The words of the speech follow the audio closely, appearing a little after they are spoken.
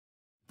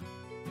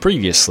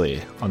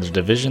Previously on the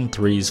Division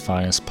III's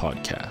Finest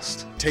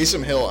podcast.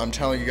 Taysom Hill, I'm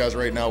telling you guys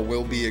right now,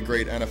 will be a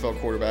great NFL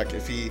quarterback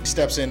if he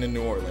steps in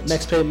New Orleans.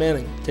 Next Peyton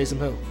Manning, Taysom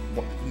Hill.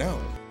 No.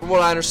 From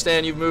what I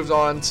understand, you've moved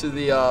on to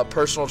the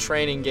personal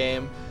training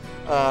game.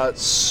 What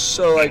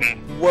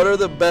are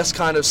the best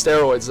kind of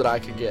steroids that I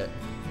could get?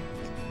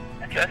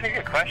 That's a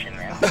good question,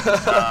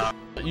 man.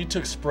 You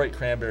took Sprite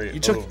cranberry.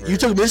 You took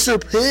Mr.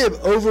 Pibb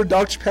over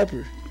Dr.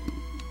 Pepper.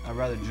 I'd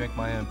rather drink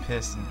my own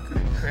piss than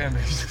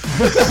cranberries.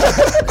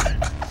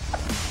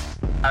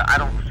 I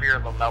don't fear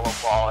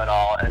LaMelo Ball at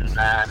all, and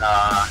then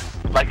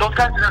those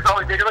guys they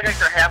look like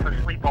they're half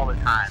asleep all the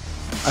time.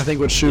 I think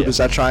what Shub is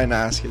trying to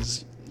ask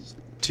is,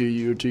 do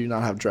you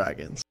not have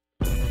dragons?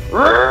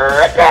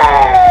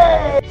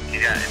 Yeah,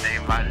 and they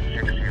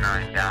invited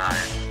 69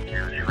 guys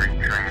to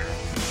spring training.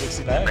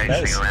 69?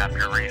 Basically, you'll have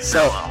to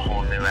resell a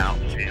whole new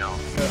outfield.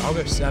 I'll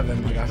go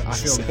 7. Like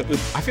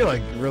I feel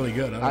like really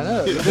good. I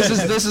know.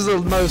 This is the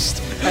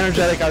most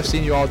energetic I've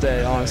seen you all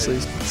day, honestly.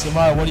 So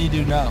Maya, what do you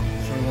do now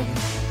for a living?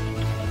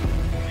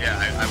 Yeah,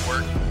 I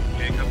work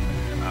Jacob.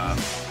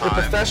 You're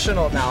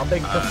professional now,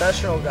 big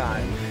professional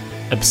guy.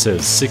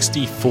 Episode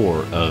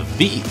 64 of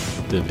the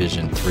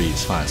Division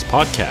III's Finest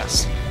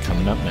podcast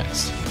coming up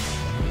next.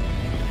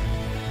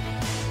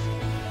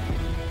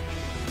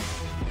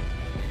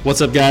 What's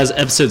up, guys?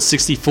 Episode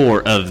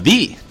 64 of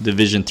the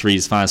Division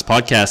III's Finest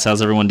podcast.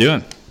 How's everyone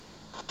doing?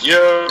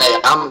 Yo. Hey,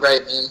 I'm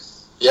great, man.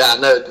 Yeah,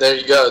 no, there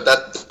you go.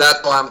 That's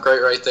why I'm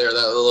great right there.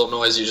 That little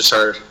noise you just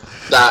heard.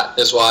 That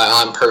is why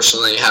I'm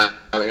personally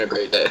having a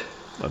great day.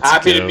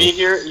 Happy to be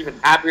here. Even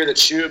happier that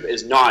Shub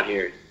is not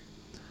here.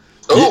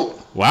 Oh,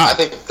 wow! I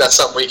think that's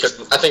something we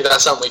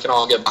can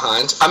all get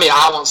behind. I mean,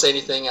 I won't say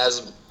anything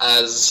as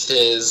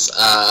his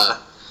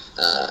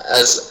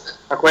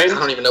acquaintance. I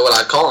don't even know what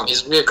I'd call him.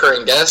 He's a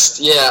reoccurring guest.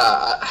 Yeah,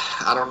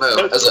 I don't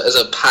know. As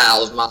a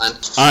pal of mine.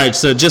 All right,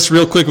 so just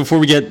real quick before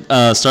we get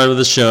started with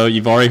the show,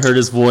 you've already heard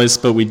his voice,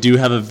 but we do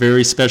have a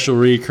very special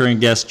reoccurring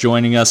guest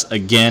joining us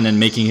again and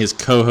making his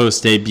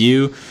co-host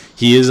debut.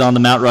 He is on the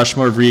Mount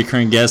Rushmore of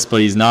reoccurring guests,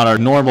 but he's not our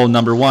normal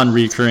number one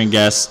reoccurring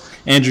guest.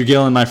 Andrew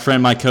Gillen, my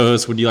friend, my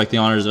co-host, would you like the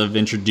honors of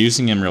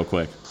introducing him real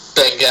quick?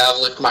 Thank you,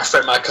 my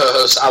friend, my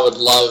co-host. I would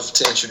love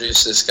to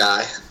introduce this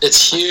guy.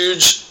 It's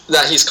huge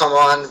that he's come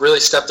on, really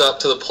stepped up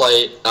to the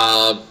plate.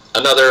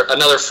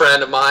 Another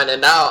friend of mine,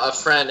 and now a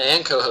friend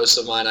and co-host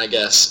of mine, I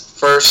guess.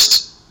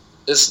 First,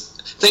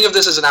 think of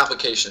this as an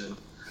application.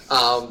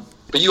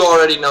 But you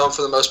already know him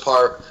for the most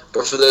part.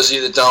 But for those of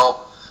you that don't,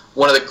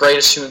 one of the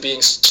greatest human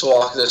beings to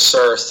walk this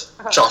earth,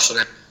 Josh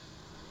Lanier.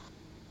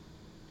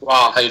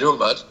 Wow. How you doing,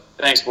 bud?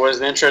 Thanks, boys.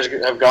 The intros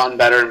have gotten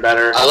better and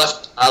better. I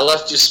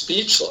left you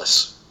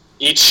speechless.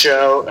 Each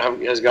show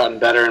has gotten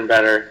better and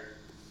better.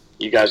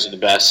 You guys are the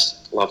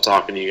best. Love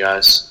talking to you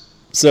guys.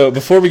 So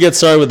before we get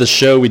started with the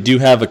show, we do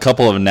have a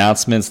couple of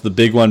announcements. The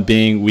big one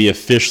being we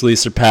officially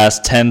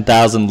surpassed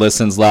 10,000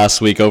 listens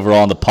last week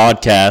overall on the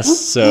podcast.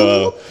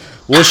 So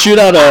we'll shoot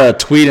out a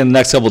tweet in the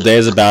next couple of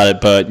days about it.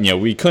 But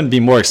we couldn't be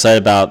more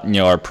excited about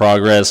our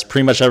progress.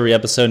 Pretty much every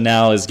episode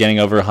now is getting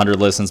over 100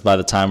 listens by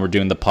the time we're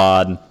doing the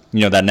pod.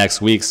 That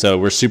next week. So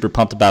we're super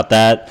pumped about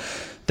that.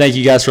 Thank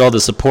you guys for all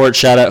the support.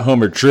 Shout out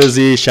Homer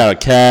Drizzy. Shout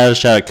out Kaz.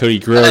 Shout out Cody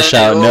Grill.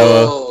 Shout out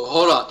Noah.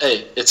 Hold on.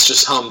 Hey, it's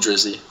just Home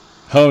Drizzy.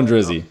 Home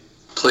Drizzy.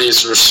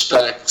 Please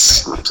respect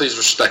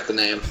the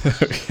name.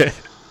 Okay.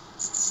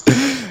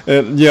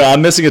 And,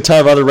 I'm missing a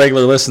ton of other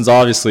regular listens,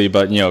 obviously,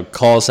 but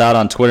call us out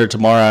on Twitter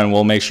tomorrow, and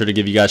we'll make sure to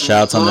give you guys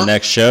shouts on the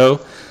next show.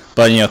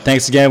 But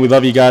thanks again. We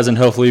love you guys, and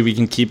hopefully we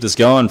can keep this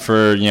going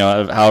for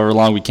however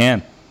long we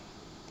can.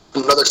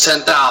 Another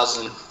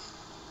 10,000,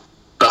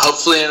 but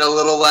hopefully in a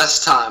little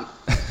less time.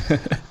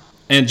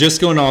 And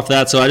just going off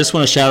that, so I just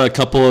want to shout out a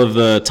couple of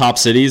the top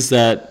cities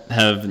that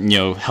have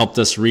helped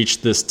us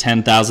reach this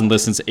 10,000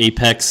 listens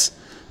apex.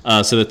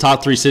 So the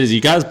top 3 cities,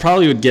 you guys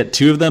probably would get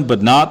 2 of them,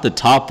 but not the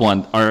top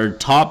one. Our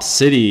top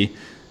city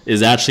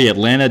is actually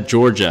Atlanta,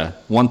 Georgia,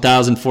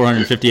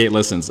 1,458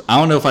 listens. I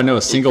don't know if I know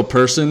a single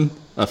person,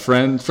 a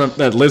friend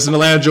that lives in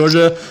Atlanta,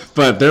 Georgia,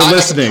 but they're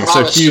listening.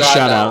 So huge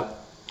shout out.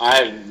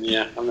 I've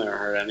never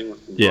heard anyone.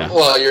 Yeah.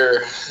 Well,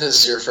 this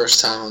is your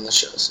first time on the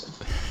show, so.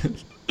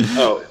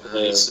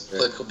 It's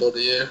applicable to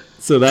you.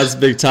 So that's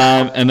big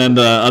time. And then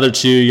the other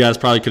 2, you guys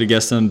probably could have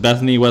guessed them.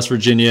 Bethany, West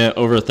Virginia,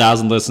 over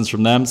 1,000 listens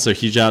from them. So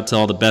huge out to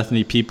all the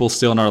Bethany people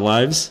still in our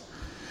lives.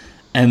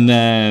 And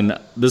then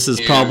this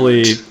is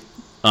probably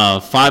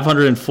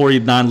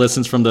 549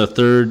 listens from the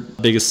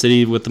 3rd biggest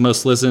city with the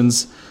most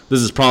listens.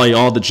 This is probably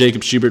all the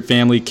Jacob Schubert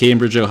family,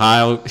 Cambridge,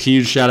 Ohio.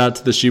 Huge shout out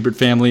to the Schubert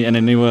family and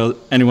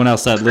anyone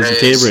else that lives in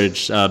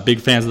Cambridge. Big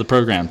fans of the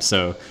program,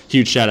 so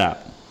huge shout out.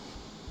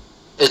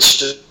 It's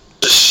just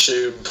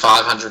Schub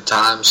 500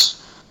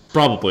 times.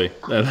 Probably.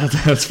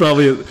 That's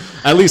probably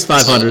at least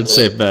 500,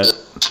 safe bet.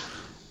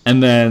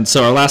 And then,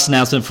 so our last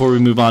announcement before we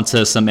move on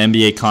to some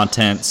NBA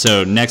content.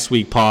 So next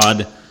week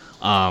pod,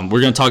 we're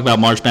going to talk about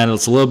March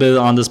Madness a little bit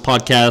on this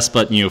podcast,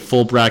 but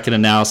full bracket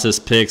analysis,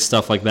 picks,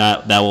 stuff like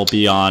that will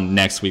be on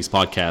next week's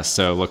podcast.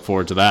 So look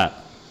forward to that.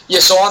 Yeah,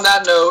 so on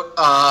that note,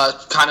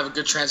 kind of a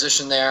good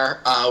transition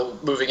there,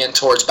 moving in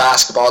towards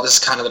basketball. This is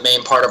kind of the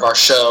main part of our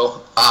show,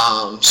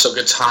 so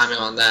good timing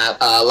on that.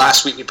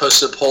 Last week we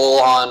posted a poll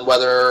on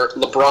whether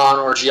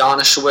LeBron or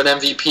Giannis should win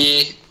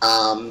MVP,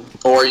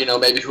 or,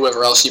 maybe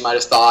whoever else you might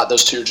have thought.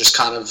 Those two just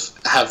kind of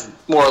have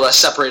more or less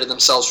separated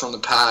themselves from the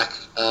pack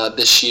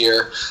this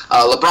year.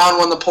 LeBron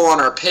won the poll on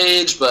our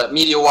page, but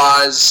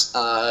media-wise,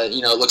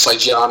 it looks like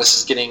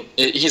Giannis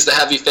he's the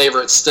heavy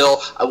favorite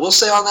still. I will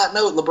say on that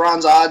note,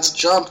 LeBron's odds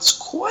jumped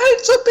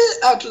quite a bit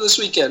after this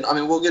weekend. I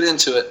mean, we'll get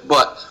into it,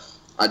 but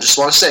I just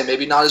want to say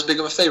maybe not as big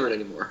of a favorite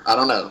anymore. I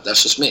don't know.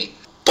 That's just me.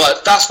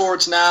 But fast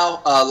forward to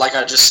now, like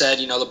I just said,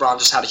 LeBron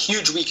just had a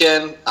huge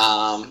weekend.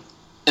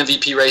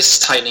 MVP race is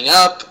tightening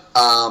up.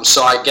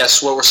 So I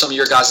guess what were some of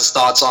your guys'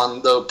 thoughts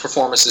on the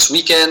performance this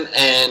weekend?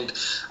 And,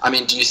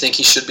 do you think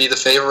he should be the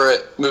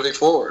favorite moving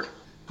forward?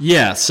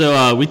 Yeah,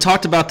 so we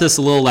talked about this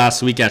a little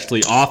last week,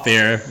 actually, off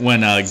air,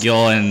 when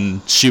Gil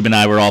and Shub and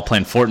I were all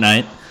playing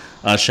Fortnite.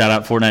 Shout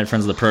out Fortnite,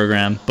 friends of the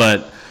program.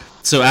 But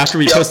so after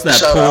we posted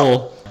that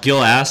poll,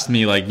 Gil asked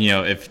me,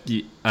 if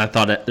I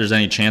thought that there's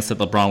any chance that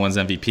LeBron wins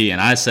MVP, and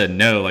I said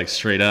no,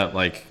 straight up,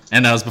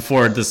 and that was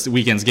before this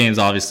weekend's games,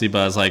 obviously. But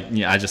I was like,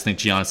 I just think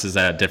Giannis is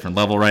at a different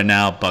level right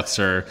now. Bucks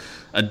are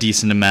a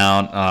decent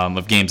amount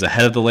of games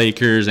ahead of the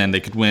Lakers, and they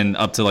could win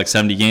up to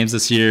 70 games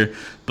this year.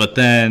 But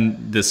then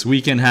this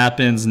weekend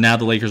happens. Now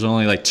the Lakers are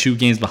only 2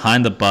 games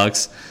behind the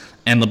Bucks,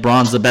 and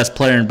LeBron's the best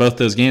player in both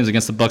those games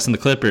against the Bucks and the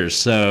Clippers.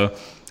 So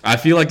I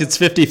feel like it's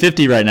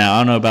 50-50 right now. I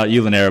don't know about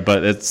you, Linaire,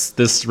 but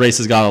this race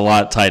has got a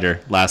lot tighter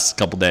last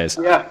couple days.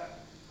 Yeah.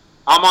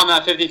 I'm on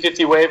that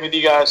 50-50 wave with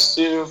you guys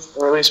too,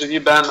 or at least with you,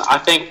 Ben. I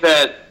think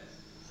that,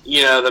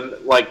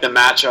 the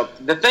matchup.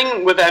 The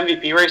thing with the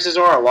MVP races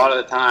are a lot of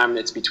the time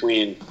it's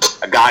between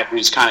a guy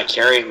who's kind of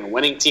carrying a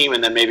winning team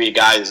and then maybe a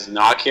guy who's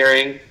not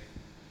carrying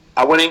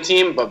a winning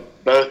team,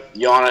 but both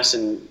Giannis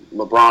and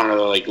LeBron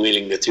are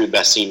leading the 2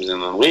 best teams in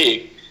the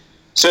league.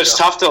 So it's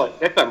tough to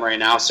pick them right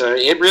now. So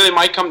it really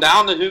might come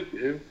down to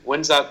who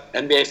wins that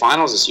NBA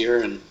Finals this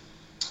year,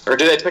 or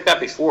did they pick that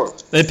before?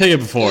 They pick it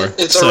before.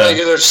 It's a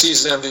regular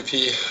season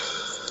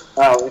MVP.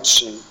 Oh,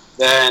 interesting.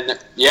 Then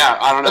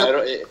I don't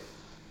know.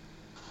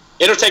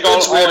 It'll take all.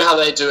 It's weird how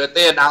they do it.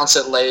 They announce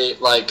it late.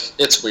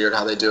 It's weird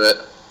how they do it.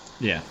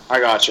 Yeah, I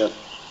gotcha.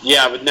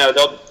 Yeah, but no,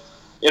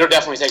 it'll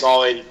definitely take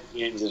all 8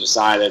 games to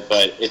decide it.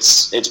 But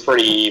it's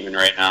pretty even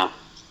right now.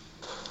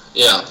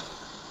 Yeah,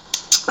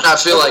 I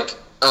feel like.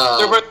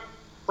 They're both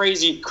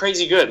crazy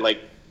good.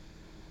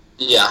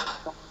 Yeah.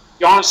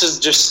 Giannis is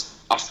just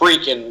a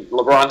freak, and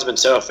LeBron's been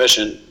so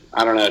efficient.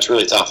 I don't know. It's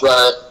really tough.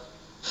 Right.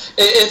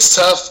 It's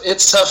tough.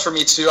 It's tough for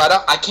me, too.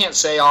 I can't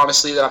say,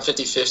 honestly, that I'm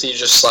 50-50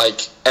 just,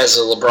 as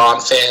a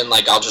LeBron fan.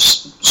 I'll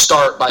just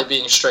start by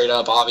being straight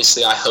up.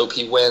 Obviously, I hope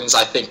he wins.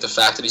 I think the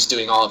fact that he's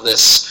doing all of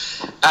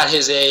this at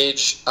his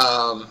age,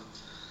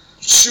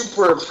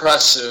 super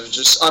impressive,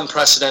 just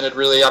unprecedented,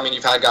 really.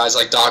 You've had guys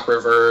like Doc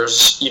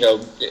Rivers,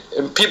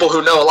 people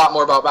who know a lot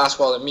more about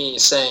basketball than me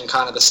saying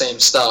kind of the same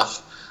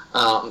stuff.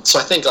 So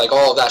I think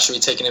all of that should be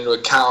taken into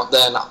account.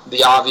 Then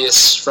the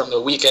obvious from the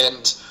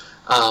weekend,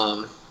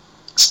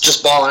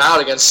 just balling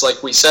out against,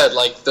 like we said,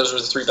 those were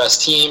the 3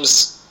 best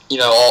teams,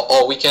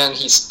 all weekend.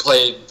 He's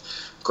played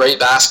great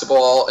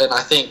basketball, and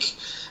I think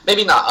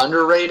maybe not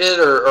underrated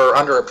or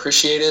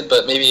underappreciated,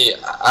 but maybe,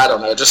 I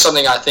don't know, just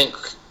something I think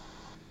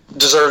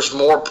deserves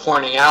more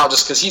pointing out,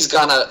 just because he's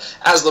gonna,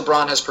 as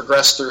LeBron has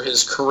progressed through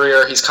his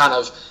career, he's kind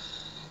of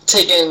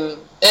taken,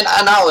 and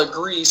I'll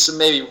agree, so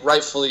maybe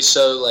rightfully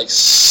so,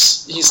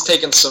 he's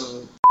taken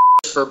some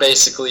for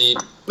basically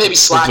maybe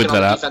slacking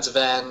on the defensive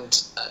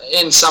end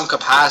in some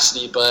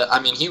capacity, but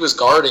he was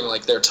guarding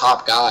their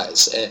top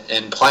guys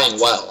and playing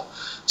well.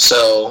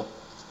 So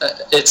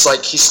it's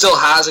he still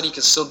has it, he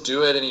can still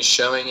do it, and he's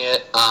showing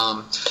it.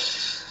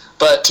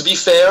 But to be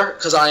fair,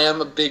 because I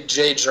am a big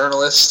J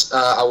journalist,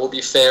 I will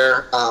be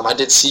fair. I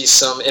did see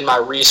some in my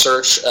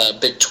research,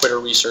 big Twitter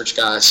research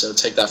guy, so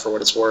take that for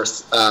what it's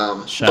worth.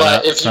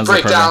 But if you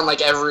break down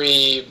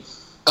every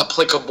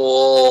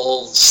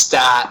applicable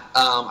stat,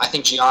 I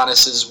think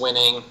Giannis is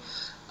winning,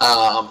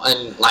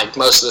 and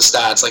most of the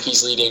stats,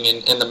 he's leading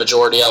in the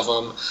majority of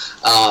them,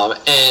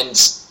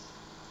 and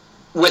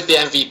with the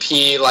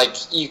MVP,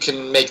 you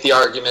can make the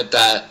argument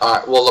that,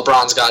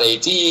 LeBron's got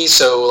AD,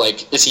 so,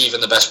 is he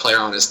even the best player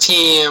on his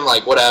team?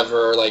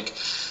 Whatever.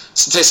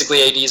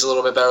 Statistically, AD is a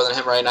little bit better than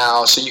him right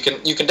now, so you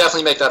can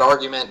definitely make that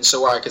argument. And so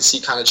where I could see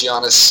kind of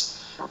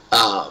Giannis,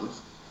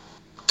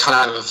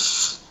 kind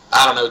of,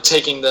 I don't know,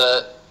 taking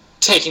the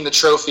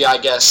trophy, I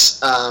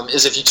guess,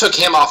 is if you took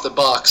him off the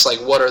Bucks,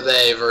 what are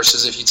they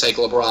versus if you take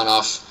LeBron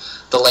off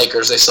the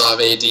Lakers, they still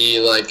have AD.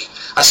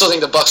 I still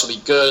think the Bucks will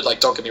be good,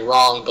 don't get me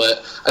wrong,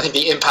 but I think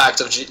the impact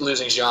of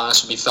losing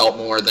Giannis will be felt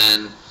more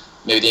than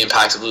maybe the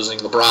impact of losing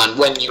LeBron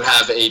when you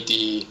have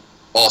AD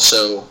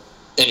also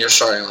in your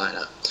starting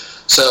lineup.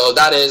 So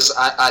that is,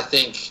 I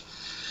think,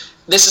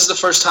 this is the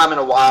first time in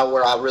a while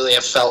where I really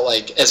have felt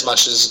as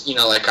much as,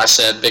 like I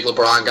said, big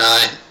LeBron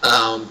guy,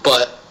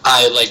 but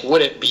I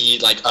wouldn't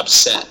be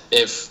upset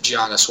if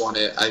Giannis won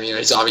it. I mean,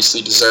 he's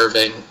obviously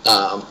deserving,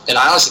 and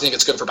I honestly think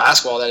it's good for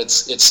basketball that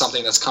it's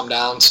something that's come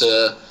down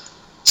to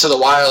the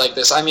wire like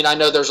this. I mean, I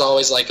know there's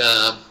always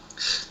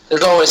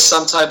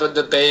some type of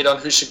debate on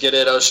who should get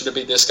it. Oh, should it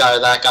be this guy or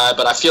that guy?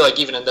 But I feel like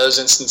even in those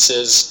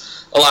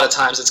instances, a lot of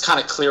times it's kind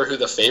of clear who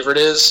the favorite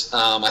is.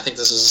 I think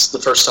this is the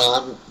first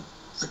time.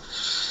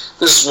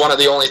 This is one of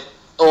the only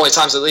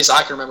times, at least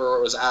I can remember, where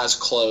it was as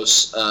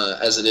close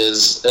as it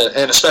is,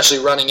 and especially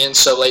running in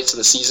so late to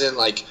the season.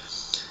 I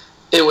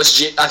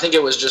think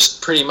it was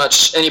just pretty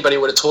much anybody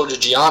would have told you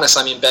Giannis.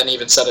 I mean, Ben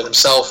even said it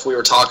himself. We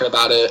were talking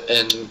about it,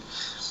 and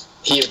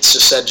he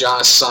just said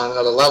Giannis is on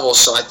another level.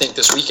 So I think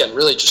this weekend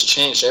really just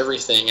changed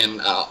everything.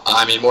 And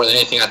I mean, more than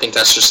anything, I think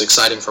that's just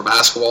exciting for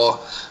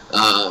basketball.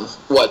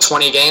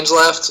 20 games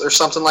left or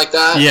something like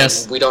that?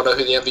 Yes. And we don't know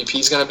who the MVP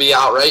is going to be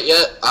outright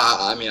yet.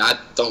 I mean, I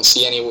don't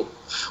see any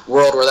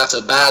world where that's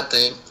a bad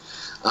thing.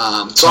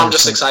 So I'm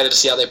just excited to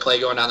see how they play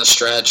going down the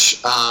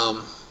stretch.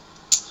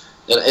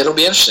 It'll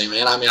be interesting,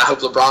 man. I mean, I hope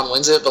LeBron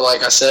wins it, but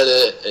like I said,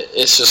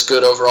 it's just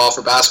good overall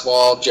for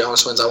basketball. If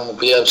Giannis wins, I won't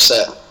be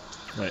upset.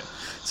 Right.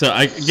 So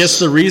I guess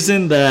the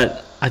reason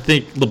that I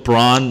think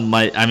LeBron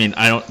might, I mean,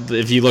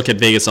 if you look at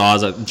Vegas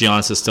odds,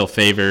 Giannis is still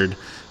favored.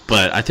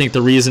 But I think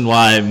the reason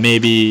why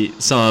maybe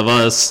some of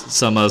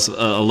us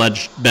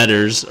alleged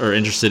bettors are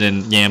interested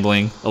in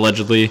gambling,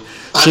 allegedly,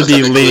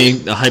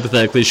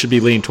 hypothetically should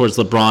be leaning towards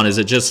LeBron is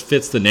it just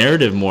fits the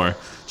narrative more.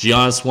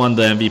 Giannis won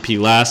the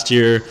MVP last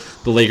year.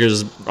 The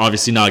Lakers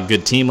obviously not a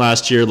good team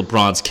last year.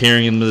 LeBron's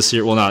carrying him this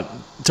year. Well, not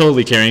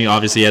totally carrying.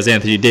 Obviously, as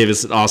Anthony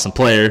Davis, an awesome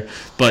player,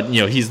 but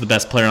he's the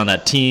best player on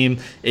that team.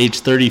 Age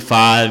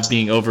 35,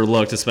 being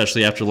overlooked,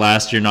 especially after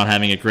last year not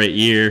having a great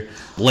year.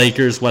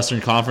 Lakers,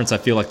 Western Conference. I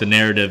feel like the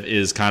narrative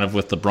is kind of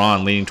with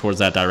LeBron leaning towards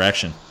that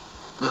direction.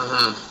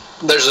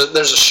 Mm-hmm. There's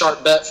a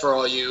sharp bet for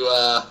all you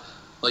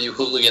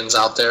hooligans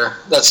out there.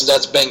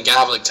 That's Ben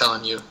Gavlik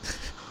telling you.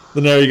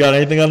 Lanier, you got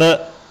anything on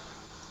that?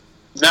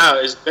 No,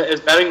 is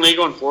betting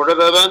legal in Florida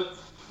though, Ben?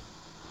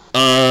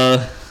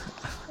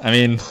 I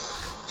mean,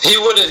 he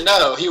wouldn't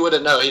know.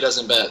 He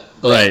doesn't bet.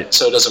 Right.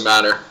 So it doesn't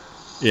matter.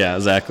 Yeah,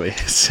 exactly.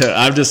 So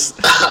I'm just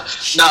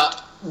no.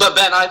 But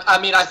Ben, I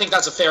mean, I think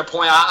that's a fair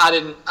point.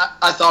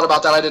 I thought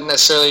about that. I didn't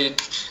necessarily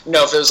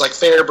know if it was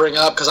fair to bring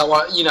up because I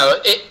want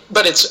it.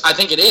 But I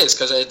think it is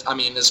because I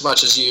mean, as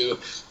much as you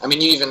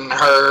even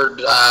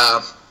heard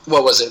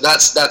what was it?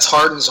 That's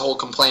Harden's whole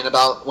complaint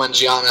about when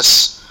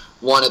Giannis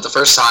won it the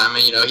first time.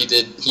 He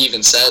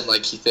even said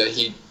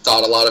he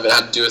thought a lot of it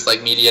had to do with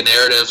media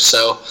narrative.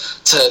 So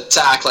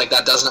to act like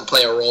that doesn't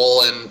play a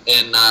role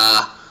in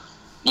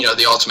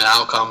the ultimate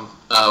outcome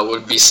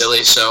would be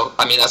silly. So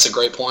I mean, that's a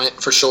great point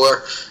for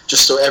sure.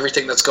 Just so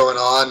everything that's going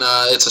on,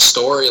 it's a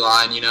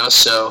storyline,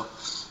 So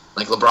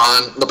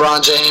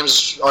LeBron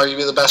James,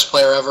 arguably the best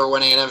player ever,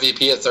 winning an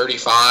MVP at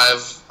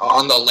 35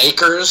 on the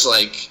Lakers,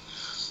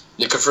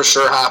 it could for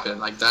sure happen.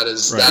 That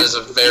is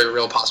a very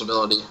real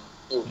possibility.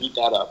 Ooh, eat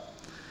that up.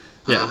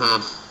 Yeah.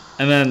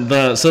 Mm-hmm. And then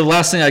the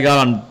last thing I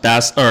got on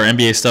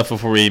NBA stuff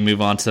before we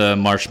move on to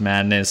March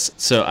Madness.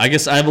 So I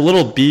guess I have a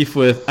little beef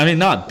with,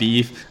 not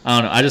beef,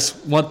 I don't know. I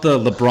just want the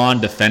LeBron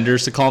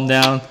defenders to calm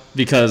down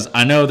because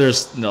I know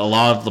there's a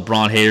lot of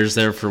LeBron haters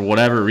there for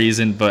whatever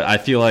reason, but I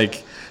feel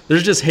like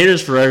there's just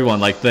haters for everyone.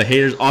 The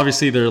haters,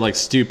 obviously they're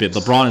stupid.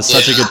 LeBron is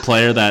such a good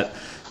player that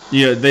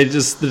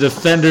the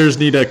defenders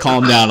need to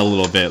calm down a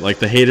little bit.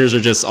 The haters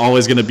are just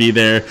always going to be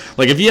there.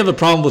 If you have a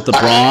problem with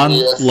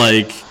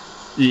LeBron,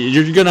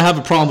 you're going to have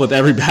a problem with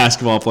every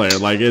basketball player.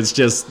 It's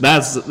just,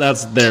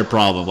 that's their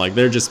problem.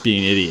 They're just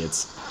being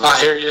idiots.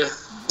 I hear you.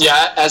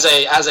 Yeah, as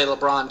a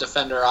LeBron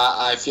defender,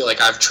 I feel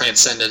like I've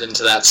transcended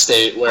into that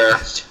state where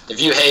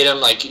if you hate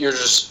him,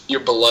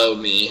 you're below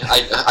me.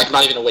 I'm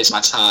not even going to waste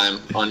my time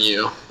on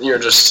you.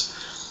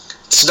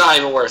 It's not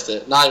even worth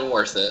it. Not even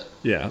worth it.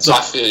 Yeah. So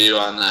I feel you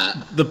on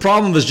that. The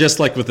problem is just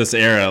with this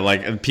era,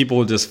 people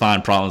will just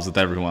find problems with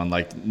everyone.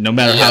 No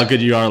matter how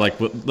good you are,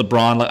 with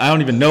LeBron, I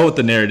don't even know what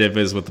the narrative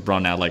is with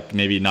LeBron now.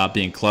 Maybe not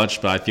being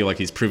clutch, but I feel like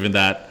he's proven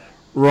that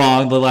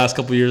wrong the last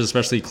couple of years,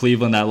 especially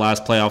Cleveland, that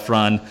last playoff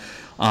run.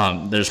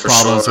 There's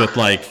problems with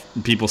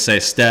people say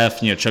Steph,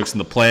 chokes in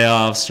the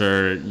playoffs,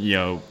 or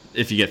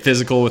if you get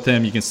physical with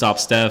him, you can stop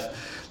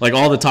Steph.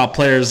 All the top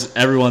players,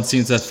 everyone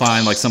seems to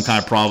find some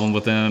kind of problem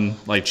with him.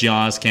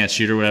 Giannis can't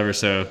shoot or whatever.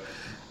 So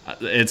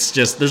it's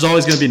just there's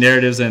always going to be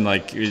narratives, and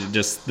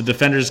just the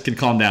defenders can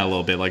calm down a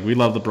little bit. We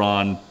love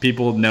LeBron.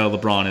 People know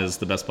LeBron is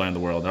the best player in the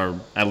world, or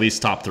at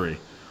least top 3.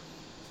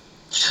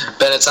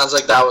 Ben, it sounds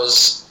like that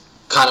was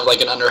kind of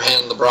an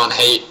underhand LeBron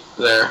hate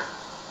there.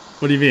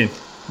 What do you mean?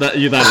 That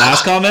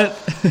last comment?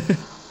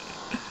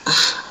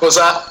 What's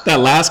that? That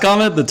last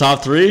comment, the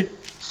top 3?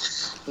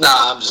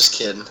 Nah, I'm just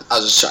kidding. I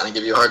was just trying to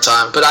give you a hard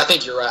time. But I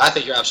think you're right. I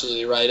think you're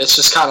absolutely right. It's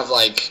just kind of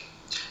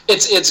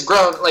it's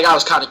grown. I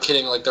was kind of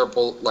kidding. They're they're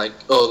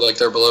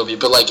below me.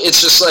 But it's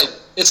just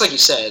it's like you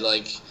said.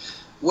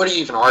 What are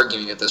you even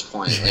arguing at this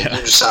point? You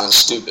just sound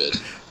stupid.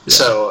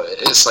 So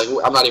it's like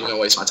I'm not even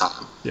gonna waste my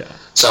time. Yeah.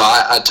 So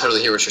I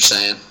totally hear what you're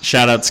saying.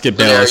 Shout out Skip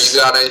There, Bayless. you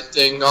got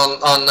anything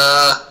on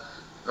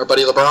our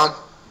buddy LeBron?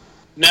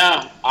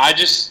 No,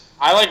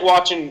 I like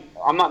watching.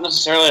 I'm not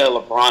necessarily a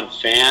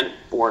LeBron fan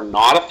or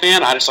not a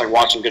fan. I just like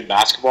watching good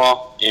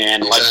basketball.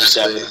 And like you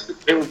said,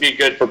 it would be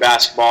good for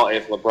basketball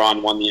if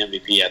LeBron won the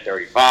MVP at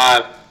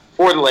 35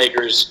 for the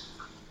Lakers,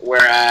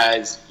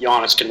 whereas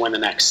Giannis can win the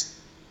next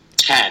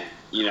 10.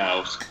 When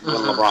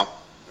LeBron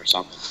or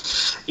something.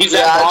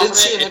 I did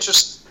see an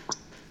interest.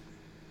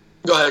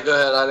 Go ahead.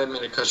 I didn't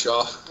mean to cut you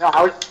off. No,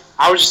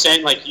 I was just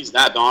saying, like, he's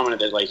that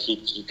dominant that like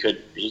he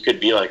could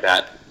be like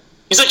that.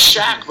 He's like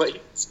Shaq, but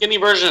skinny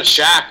version of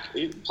Shaq.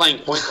 He's playing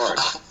point guard.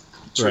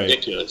 It's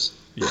ridiculous.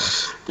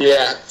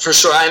 Yeah, for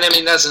sure. And I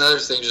mean, that's another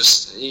thing.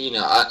 Just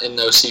and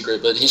no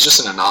secret, but he's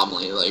just an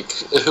anomaly. Like,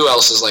 who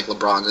else is like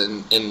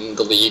LeBron in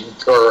the league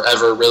or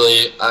ever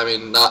really? I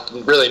mean, not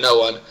really, no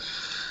one.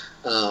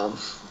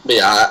 But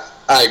yeah,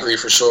 I agree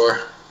for sure.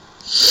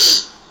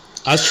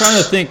 I was trying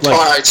to think. Like,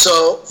 all right,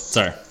 so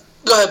sorry.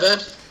 Go ahead, Ben.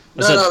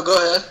 No, go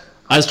ahead.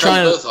 I was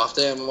trying to both off.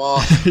 Damn, I'm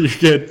off. You're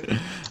good.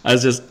 I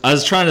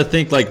was trying to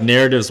think like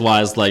narratives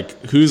wise,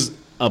 like who's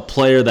a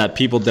player that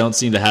people don't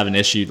seem to have an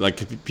issue.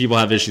 Like people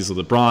have issues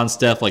with LeBron,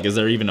 Steph. Like, is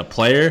there even a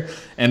player?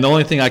 And the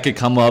only thing I could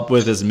come up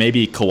with is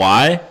maybe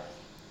Kawhi,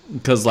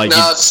 because like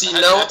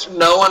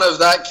no one of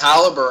that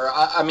caliber.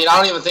 I mean, I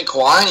don't even think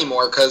Kawhi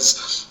anymore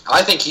because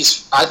I think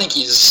he's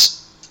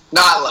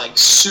not like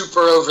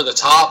super over the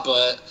top,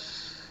 but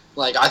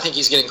like I think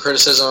he's getting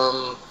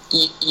criticism.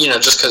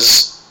 Just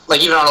because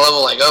like even on a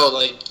level like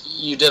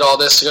you did all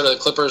this to go to the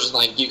Clippers, and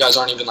like you guys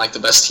aren't even like the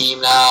best team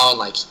now, and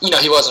like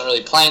he wasn't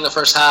really playing the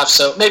first half,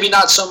 so maybe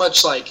not so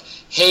much like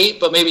hate,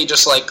 but maybe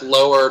just like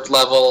lower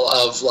level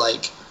of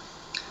like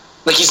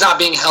he's not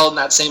being held in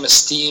that same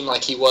esteem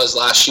like he was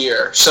last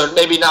year. So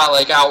maybe not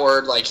like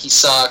outward like he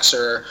sucks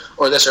or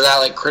this or that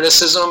like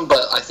criticism,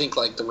 but I think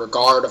like the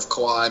regard of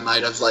Kawhi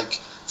might have like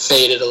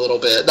faded a little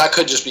bit. That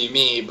could just be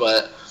me,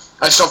 but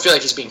I just don't feel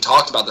like he's being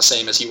talked about the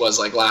same as he was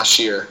like last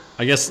year.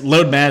 I guess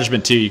load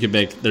management too. You could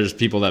there's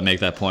people that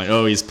make that point.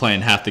 Oh, he's playing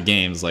half the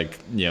games, like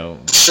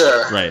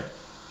Sure. Right.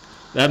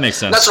 That makes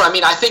sense. That's what I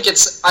mean. I think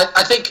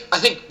I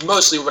think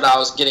mostly what I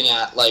was getting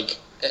at like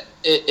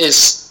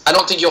is I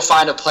don't think you'll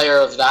find a player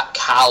of that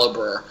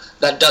caliber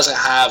that doesn't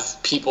have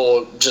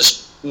people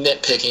just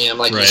nitpicking him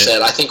like you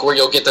said. I think where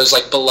you'll get those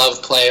like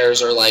beloved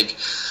players or like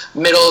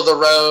middle of the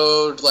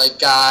road like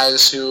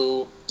guys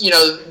who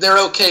they're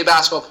okay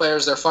basketball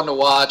players, they're fun to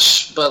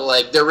watch, but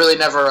like they're really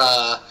never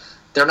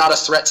they're not a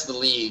threat to the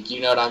league,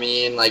 you know what I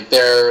mean? Like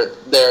they're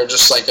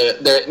just like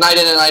they're night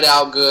in and night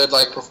out good,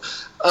 like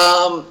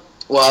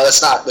well,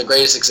 that's not the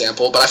greatest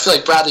example, but I feel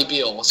like Bradley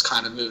Beal is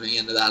kind of moving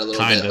into that a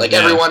little bit. Like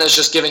everyone is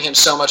just giving him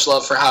so much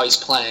love for how he's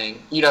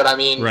playing, you know what I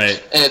mean?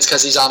 Right. And it's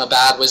because he's on a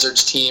bad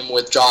Wizards team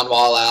with John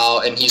Wall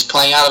out, and he's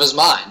playing out of his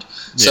mind.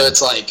 So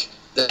it's like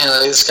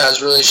this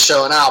guy's really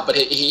showing out, but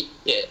he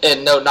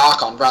and no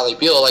knock on Bradley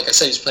Beal. Like I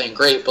said, he's playing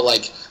great, but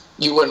like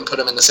you wouldn't put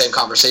him in the same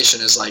conversation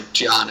as like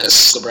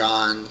Giannis,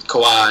 LeBron,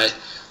 Kawhi.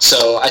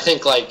 So I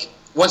think like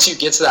once you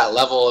get to that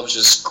level of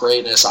just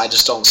greatness, I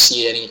just don't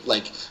see any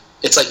like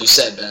it's like you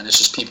said, Ben. It's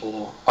just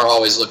people are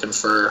always looking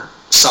for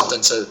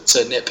something to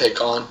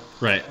nitpick on.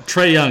 Right.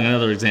 Trae Young,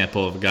 another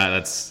example of a guy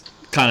that's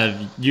kind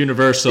of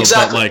universal,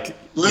 exactly. But like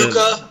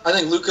Luka. I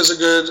think Luka's a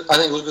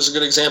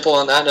good example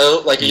on that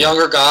note. Like a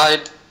younger guy,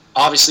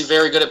 obviously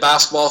very good at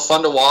basketball,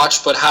 fun to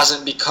watch, but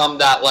hasn't become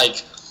that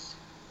like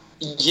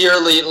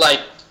yearly like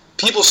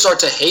people start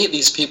to hate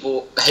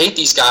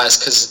these guys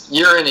because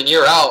year in and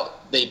year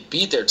out they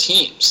beat their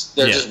teams.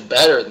 They're just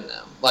better than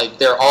them. Like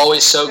they're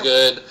always so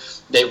good.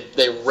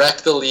 They wreck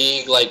the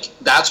league. Like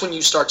that's when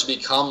you start to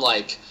become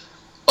like,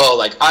 oh,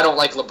 like I don't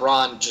like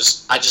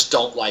LeBron. I just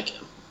don't like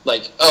him.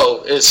 Like,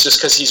 oh, it's just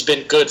because he's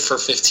been good for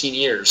 15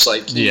 years.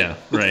 Like,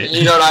 right.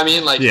 You know what I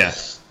mean? Like, yeah.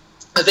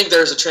 I think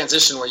there's a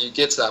transition where you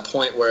get to that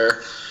point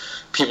where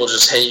people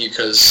just hate you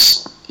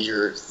because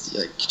you're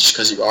like just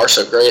because you are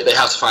so great. They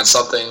have to find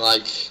something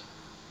like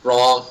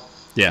wrong.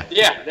 Yeah.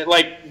 Yeah.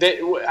 Like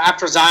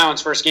after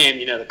Zion's first game,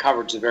 the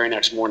coverage the very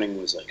next morning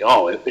was like,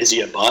 oh, is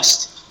he a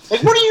bust?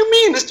 Like, what do you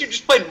mean? This dude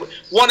just played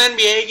one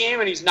NBA game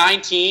and he's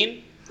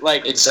 19.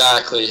 Like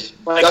exactly.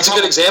 That's a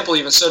good example.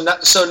 Even so,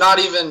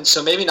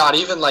 maybe not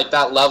even like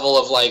that level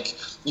of like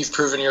you've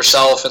proven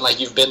yourself and like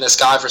you've been this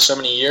guy for so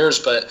many years,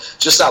 but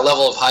just that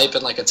level of hype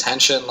and like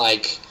attention.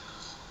 Like,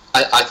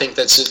 I think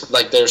that's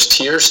like there's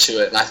tiers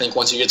to it, and I think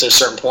once you get to a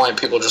certain point,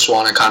 people just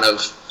want to kind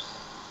of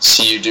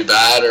see you do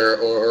bad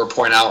or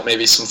point out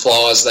maybe some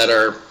flaws that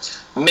are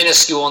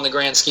minuscule in the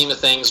grand scheme of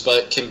things,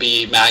 but can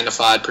be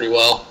magnified pretty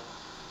well.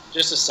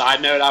 Just a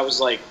side note, I was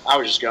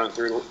just going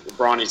through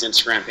Bronny's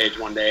Instagram page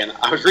one day, and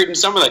I was reading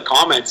some of the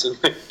comments,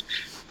 and like,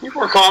 people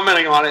were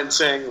commenting on it and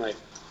saying, like,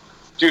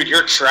 dude,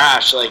 you're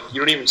trash. Like, you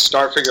don't even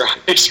start for your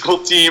high school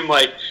team.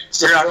 Like,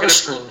 you're not going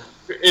to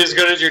be as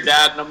good as your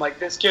dad. And I'm like,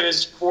 this kid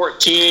is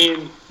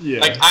 14.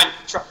 Yeah. Like, I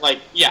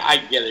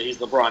get it. He's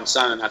LeBron's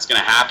son, and that's going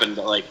to happen.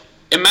 But, like,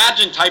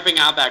 Imagine typing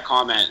out that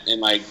comment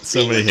and like,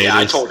 So many yeah, I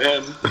haters. told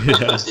him.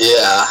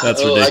 Yeah.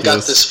 That's I ridiculous. got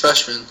this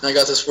freshman. I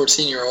got this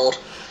 14-year-old.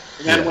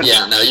 And then when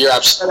Yeah, no, you're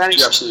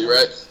absolutely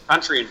right.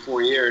 country in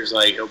 4 years,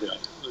 like he'll be like,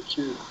 oh,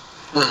 shoot.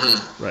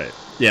 Mm-hmm. Right.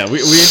 Yeah, we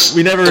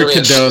never Really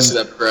interesting condone to see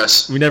that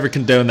progress. we never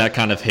condone that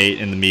kind of hate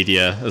in the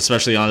media,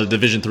 especially on the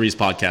Division III's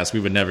podcast. We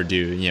would never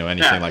do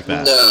anything like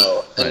that.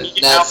 No,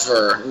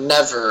 Right.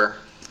 never.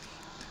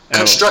 And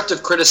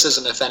Constructive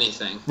criticism, if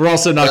anything. we're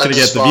also not going to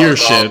get That's the far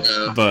as I'll viewership,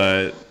 go.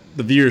 but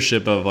the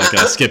viewership of like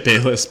a Skip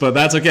Bayless, but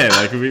that's okay.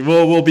 Like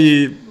we'll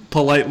be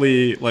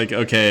politely like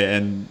okay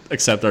and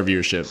accept our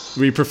viewership.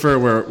 We prefer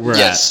where we're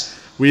Yes.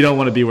 at. We don't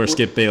want to be where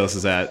Skip Bayless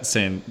is at,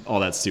 saying all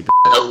that stupid.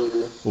 Oh.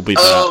 We'll beat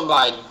that. Oh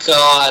my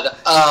God!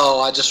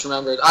 Oh, I just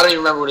remembered. I don't even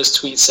remember what his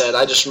tweet said.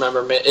 I just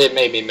remember it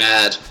made me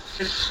mad.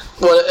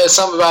 It's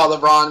something about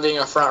LeBron being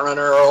a front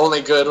runner, or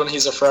only good when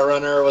he's a front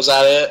runner. Was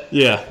that it?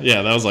 Yeah,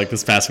 that was like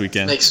this past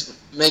weekend.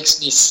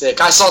 Makes me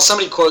sick. I saw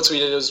somebody quote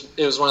tweeted.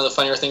 It was one of the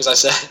funnier things I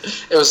said.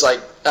 It was like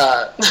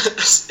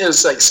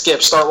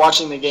Skip, start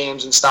watching the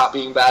games and stop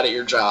being bad at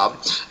your job.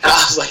 And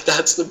I was like,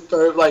 that's just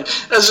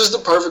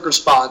the perfect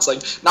response.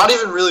 Like, not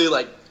even really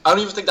like. I don't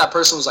even think that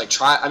person was like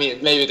trying. I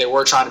mean, maybe they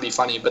were trying to be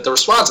funny, but the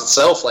response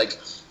itself like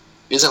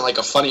isn't like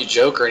a funny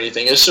joke or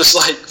anything. It's just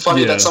like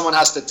funny that someone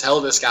has to tell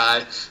this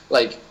guy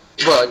like,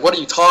 bro, like, what are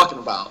you talking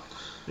about?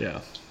 Yeah.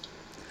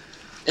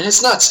 And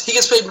it's nuts. He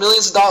gets paid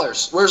millions of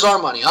dollars. Where's our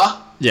money,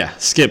 huh? Yeah,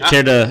 Skip,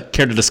 care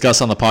to discuss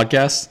on the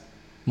podcast,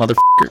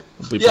 motherfucker?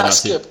 Yeah,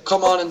 Skip,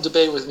 come on and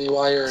debate with me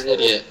why you're an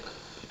idiot.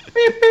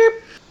 Beep, beep.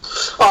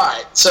 All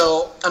right,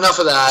 so enough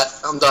of that.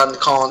 I'm done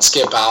calling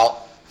Skip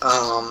out.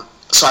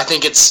 So I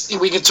think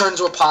we can turn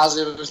to a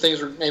positive if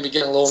things were maybe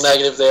getting a little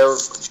negative there. We're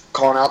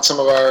calling out some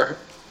of our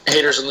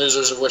haters and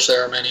losers, of which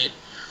there are many.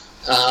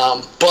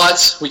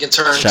 But we can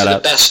turn Shout to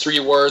out. the best 3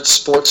 words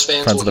sports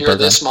fans Friends of will the hear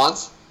program. this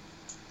month.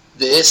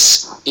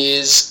 This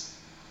is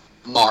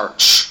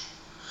March.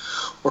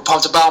 We're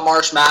pumped about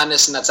March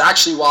Madness, and that's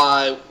actually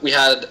why we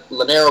had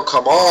Lanero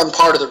come on.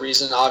 Part of the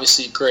reason,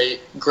 obviously, great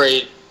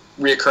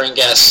reoccurring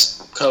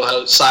guest,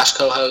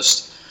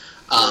 co-host.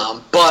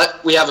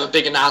 But we have a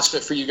big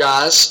announcement for you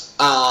guys,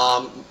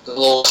 a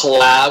little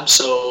collab.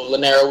 So,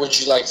 Lanero, would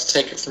you like to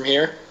take it from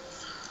here?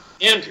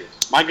 Andrew,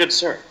 my good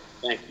sir,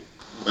 thank you.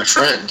 My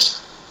friend.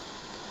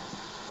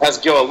 As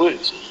Gil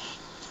alluded to,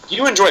 do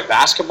you enjoy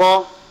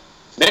basketball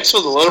mixed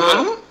with a little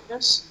bit of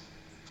this?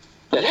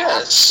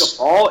 Yes.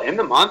 Basketball in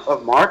the month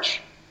of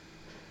March?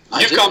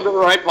 I You've do. come to the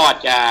right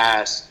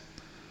podcast.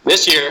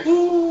 This year,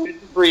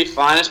 the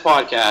Finest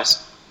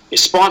Podcast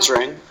is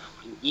sponsoring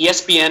an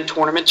ESPN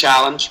Tournament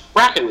Challenge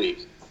Bracket League.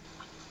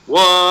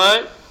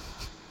 What?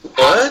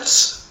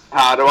 What?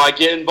 How do I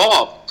get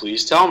involved?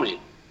 Please tell me.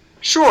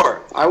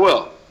 Sure, I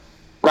will.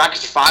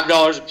 Brackets are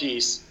 $5 a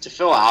piece to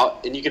fill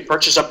out, and you can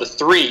purchase up to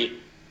 3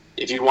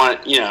 if you want,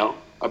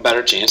 a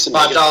better chance to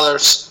make it.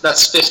 $5.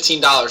 That's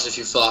 $15 if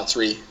you fill out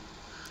 3.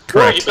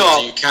 Correct. You fill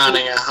out You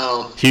counting at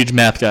home? Huge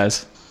math,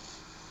 guys.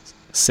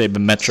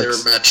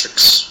 Sabermetrics.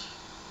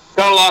 Sabermetrics.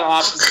 Got a lot of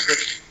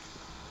options.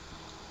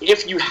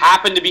 If you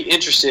happen to be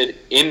interested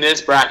in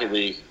this bracket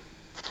league,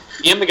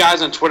 DM the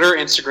guys on Twitter,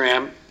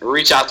 Instagram, or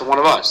reach out to one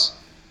of us.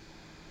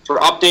 For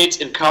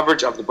updates and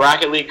coverage of the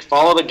bracket league,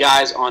 follow the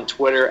guys on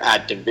Twitter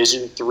at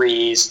Division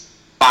 3's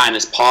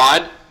Finest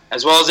Pod,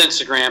 as well as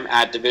Instagram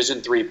at Division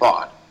 3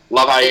 Pod.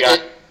 Love how you guys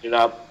it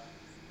up.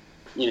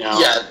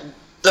 Yeah,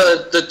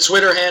 the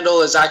Twitter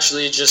handle is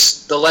actually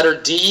just the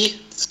letter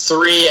D,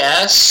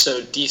 3S,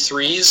 so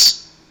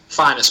D3's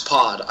Finest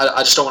Pod.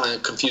 I just don't want to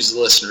confuse the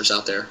listeners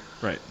out there.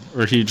 Right.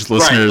 We're huge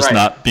listeners, right.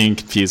 not being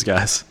confused,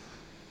 guys.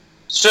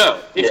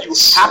 So, if you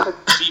happen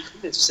to be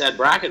in this said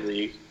bracket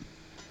league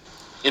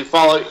and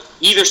follow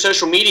either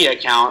social media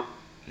account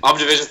of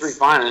Division 3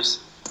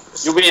 Finest,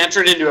 you'll be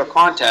entered into a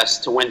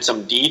contest to win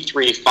some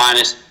D3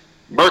 Finest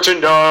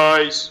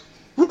merchandise.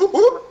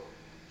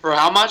 For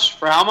how much?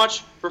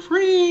 For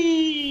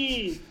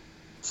free.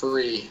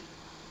 Free.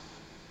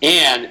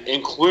 And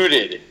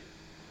included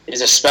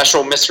is a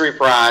special mystery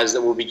prize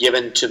that will be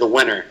given to the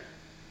winner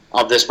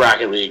of this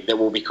bracket league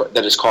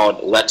that is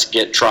called Let's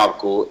Get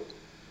Tropical,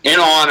 in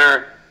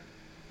honor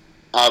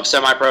of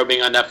Semi-Pro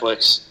being on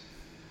Netflix.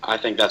 I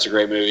think that's a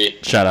great movie.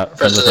 Shout out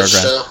from the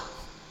program.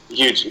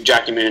 Huge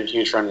Jackie Moon,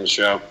 huge friend of the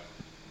show.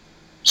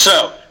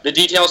 So the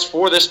details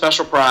for this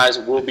special prize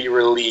will be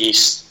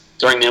released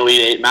during the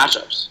Elite Eight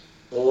matchups.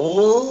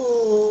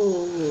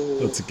 Ooh.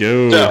 Let's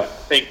go. So I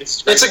think this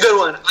is great. It's a good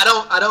one.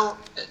 I don't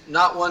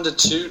not one to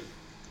toot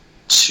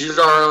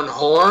our own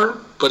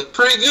horn, but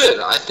pretty good.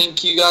 I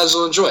think you guys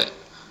will enjoy it.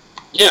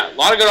 Yeah, a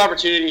lot of good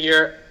opportunity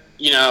here.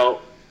 You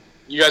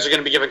guys are going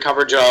to be given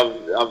coverage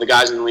of the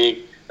guys in the league,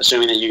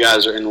 assuming that you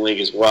guys are in the league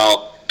as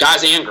well.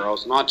 Guys and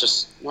girls, not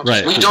just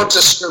Right. We don't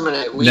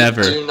discriminate. We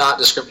Never. do not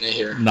discriminate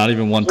here. Not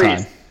even one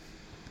Please. time.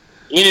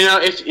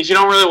 If you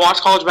don't really watch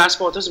college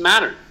basketball, it doesn't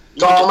matter.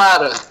 Don't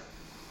matter.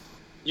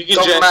 You can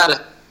Don't just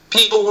matter.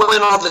 People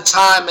win all the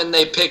time, and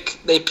they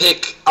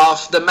pick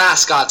off the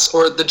mascots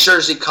or the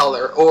jersey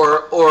color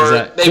or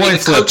that maybe coin the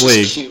flip coach league?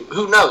 is cute.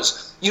 Who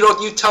knows?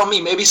 You tell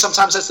me. Maybe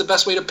sometimes that's the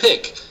best way to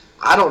pick.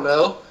 I don't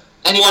know.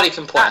 Anybody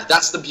can play.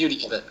 That's the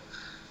beauty of it.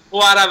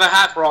 Well, I'd have a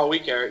hat for all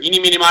week, Eric. Eeny,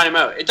 meeny, miny,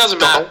 mo. It doesn't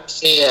matter. Don't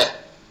care.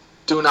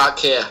 Do not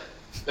care.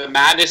 The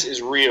madness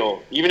is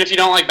real. Even if you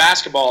don't like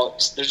basketball,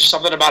 there's just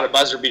something about a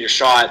buzzer beater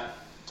shot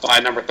by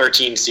a number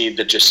 13 seed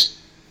that just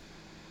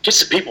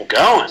gets the people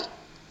going.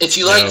 If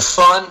you like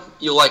fun,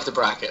 you'll like the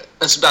bracket.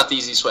 That's about the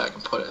easiest way I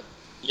can put it.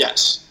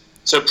 Yes.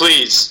 So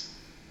please,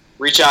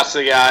 reach out to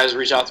the guys,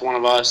 reach out to one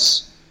of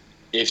us.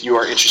 If you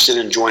are interested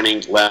in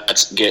joining,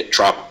 let's get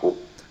tropical.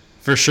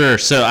 For sure.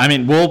 So, I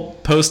mean, we'll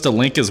post a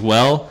link as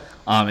well.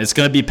 It's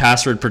going to be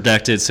password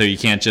protected, so you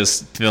can't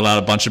just fill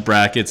out a bunch of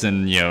brackets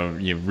and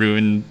you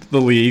ruin the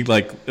league.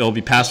 Like, it'll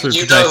be password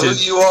protected. You know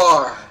who you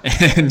are.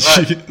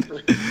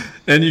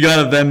 And you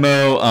got to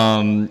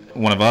Venmo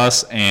one of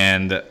us,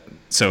 and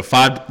so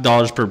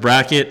 $5 per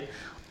bracket.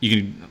 You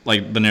can,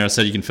 like Lanero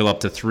said, you can fill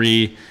up to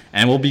 3,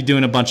 and we'll be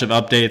doing a bunch of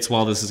updates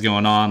while this is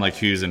going on, like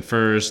who's in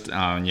first,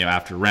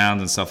 after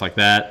rounds and stuff like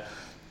that.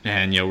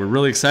 And we're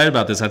really excited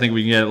about this. I think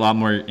we can get a lot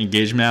more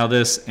engagement out of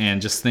this,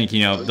 and just think, the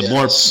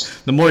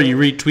more you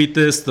retweet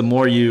this, the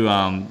more you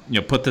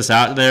put this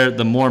out there,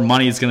 the more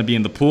money is going to be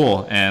in the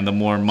pool, and the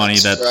more money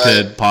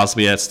could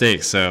possibly at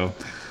stake. So,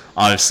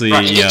 obviously,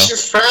 get your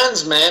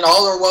friends, man.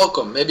 All are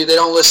welcome. Maybe they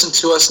don't listen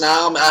to us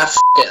now.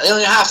 They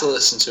don't even have to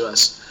listen to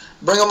us.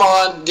 Bring them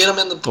on. Get them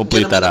in the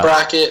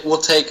bracket. We'll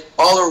take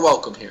all are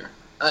welcome here.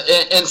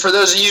 And for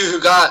those of you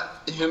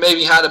who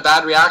maybe had a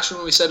bad reaction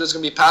when we said it was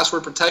going to be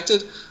password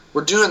protected.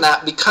 We're doing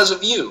that because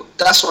of you.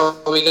 That's why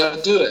we got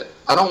to do it.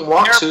 I don't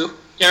want to.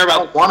 I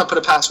don't want to put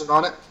a password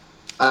on it.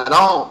 I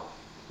don't.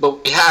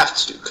 But we have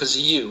to because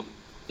of you.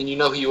 And you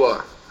know who you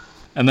are.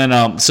 And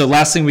then, so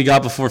last thing we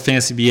got before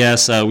Fantasy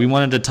BS, we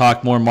wanted to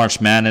talk more March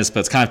Madness,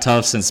 but it's kind of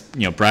tough since,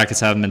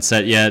 brackets haven't been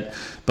set yet.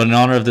 But in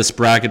honor of this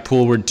bracket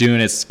pool we're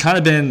doing, it's kind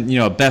of been,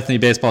 a Bethany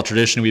baseball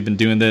tradition. We've been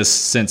doing this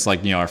since,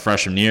 our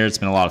freshman year. It's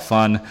been a lot of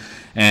fun.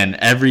 And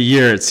every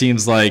year it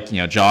seems like,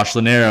 Josh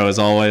Lanero is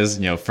always,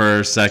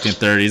 first, second,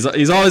 third.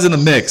 He's always in the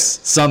mix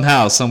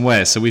somehow, some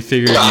way. So we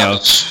figured,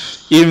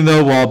 even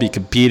though we'll all be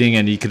competing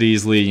and he could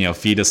easily,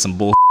 feed us some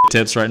bull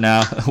tips right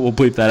now, we'll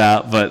bleep that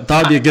out. But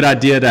thought it'd be a good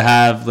idea to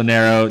have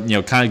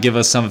Lanero, kind of give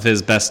us some of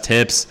his best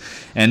tips.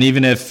 And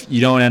even if you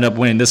don't end up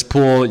winning this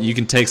pool, you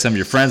can take some of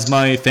your friends'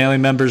 money, family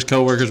members,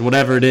 coworkers,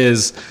 whatever it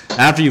is.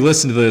 After you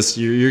listen to this,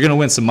 you're going to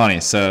win some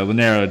money. So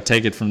Lanero,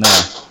 take it from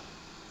there.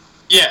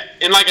 Yeah,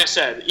 and like I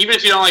said, even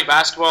if you don't like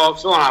basketball,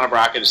 filling out a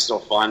bracket is still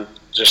fun.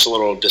 Just a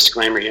little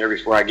disclaimer here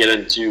before I get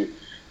into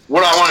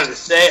what I wanted to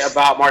say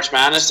about March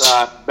Madness.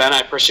 Ben, I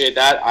appreciate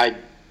that.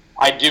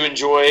 I do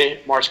enjoy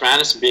March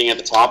Madness being at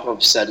the top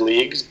of said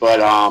leagues, but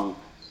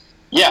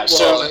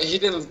so he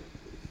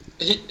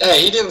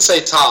didn't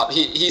say top.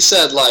 He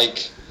said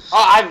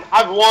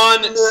I've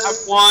won.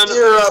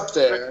 You're up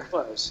there.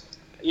 Close.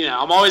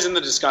 I'm always in the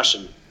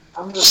discussion.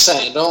 I'm just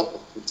saying,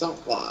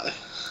 don't lie.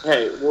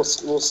 Hey, we'll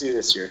see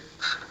this year.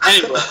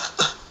 Anyway,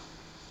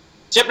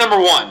 tip number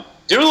 1: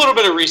 do a little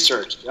bit of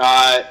research.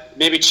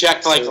 Maybe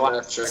check the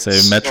last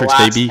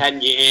 10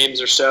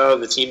 games or so,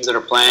 the teams that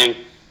are playing,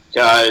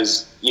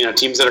 because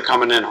teams that are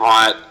coming in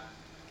hot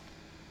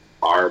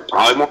are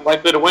probably more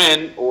likely to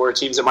win, or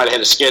teams that might have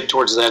hit a skid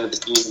towards the end of the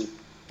season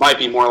might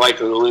be more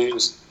likely to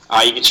lose.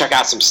 You can check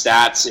out some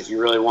stats if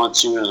you really want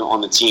to on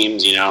the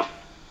teams.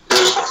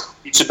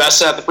 You should best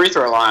set at the free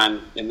throw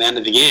line in the end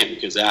of the game,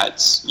 because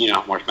that's,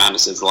 March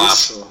Madness is the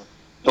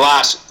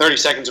last 30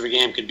 seconds of a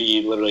game could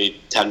be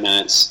literally 10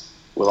 minutes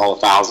with all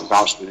the fouls and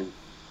foul shooting.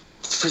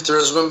 Free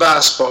throws win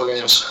basketball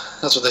games.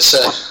 That's what they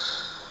say.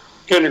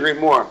 Couldn't agree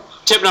more.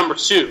 Tip number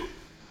 2: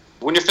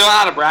 when you're filling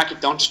out a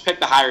bracket, don't just pick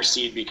the higher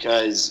seed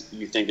because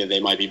you think that they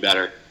might be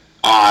better.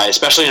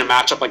 Especially in a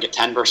matchup like a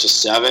 10 versus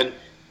 7,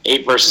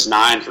 8 versus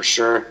 9 for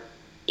sure.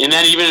 And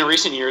then even in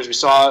recent years, we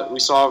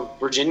saw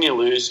Virginia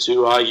lose to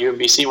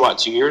UMBC,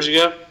 2 years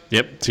ago?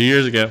 Yep, 2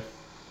 years ago.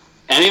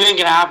 Anything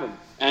can happen.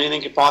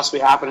 Anything could possibly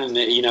happen, and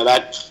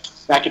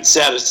that could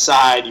set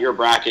aside your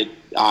bracket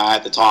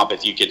at the top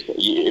if you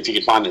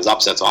could find those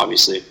upsets,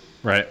 obviously.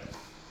 Right.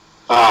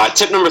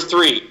 Tip number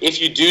 3: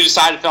 if you do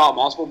decide to fill out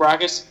multiple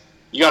brackets,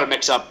 you got to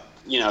mix up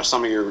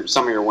some of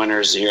your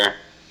winners here.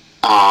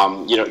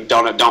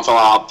 Don't fill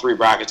out 3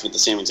 brackets with the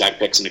same exact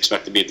picks and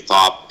expect to be at the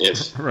top.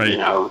 If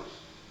right.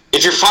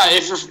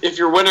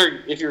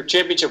 If your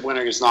championship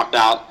winner gets knocked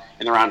out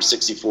in the round of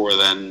 64,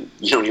 then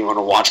you don't even want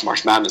to watch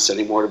March Madness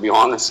anymore, to be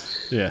honest.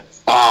 Yeah.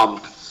 I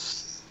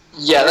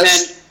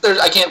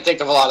can't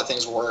think of a lot of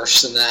things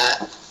worse than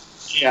that.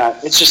 Yeah,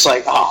 it's just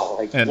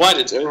what?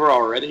 It's over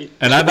already?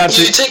 And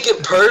you take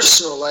it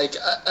personal.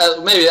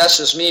 Maybe that's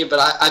just me, but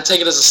I take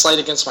it as a slight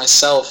against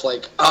myself.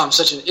 I'm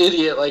such an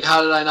idiot.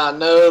 How did I not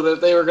know that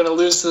they were going to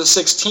lose to the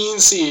 16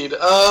 seed?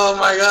 Oh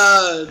my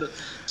god.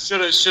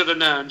 Should have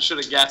known. Should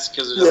have guessed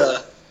because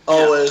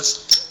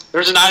always.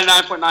 There's a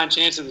 99.9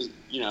 chance it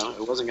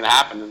wasn't going to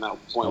happen, and that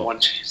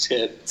 0.1 chance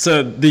hit.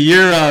 So the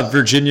year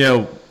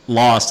Virginia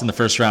lost in the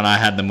first round, I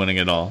had them winning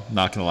it all.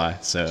 Not gonna lie.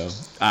 So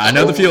I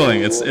know the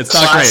feeling. It's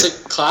not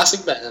great.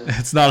 Classic Ben.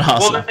 It's not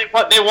awesome.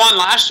 Well, they won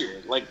last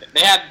year. Like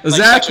they had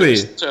exactly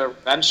such a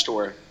revenge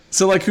tour.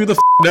 So like, who the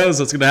knows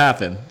what's gonna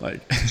happen?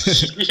 Like,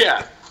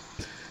 yeah,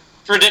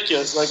 it's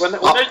ridiculous. Like when they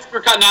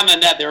were cutting down the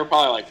net, they were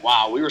probably like,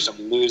 "Wow, we were some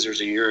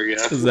losers a year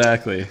ago."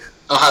 Exactly.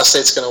 Ohio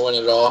State's gonna win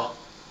it all.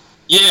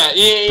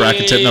 Yeah.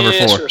 Bracket tip number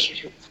 4.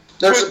 Sure.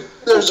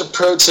 There's a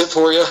pro tip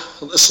for you.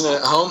 Listening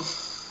at home.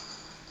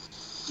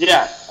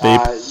 Yeah,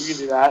 you can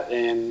do that,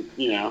 and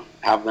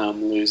have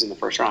them lose in the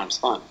first round. It's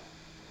fun.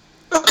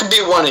 It could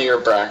be one of your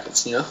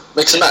brackets.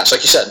 Mix and match,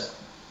 like you said.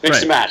 Mix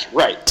and match,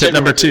 right? Tip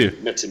number 2.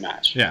 Mix and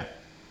match. Yeah.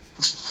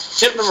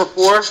 Tip number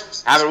 4.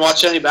 Haven't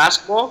watched any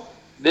basketball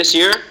this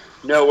year?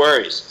 No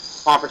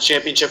worries. Conference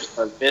championships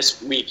are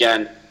this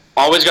weekend.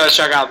 Always got to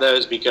check out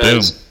those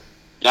because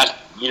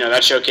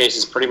that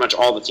showcases pretty much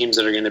all the teams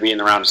that are going to be in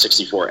the round of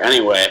 64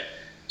 anyway.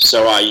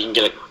 So you can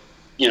get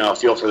a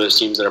feel for those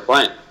teams that are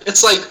playing.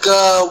 It's like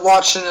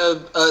watching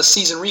a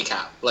season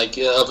recap, like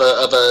of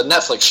a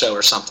Netflix show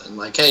or something.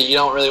 Like, hey, you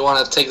don't really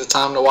want to take the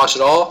time to watch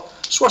it all.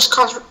 Just watch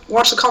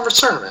the conference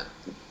tournament.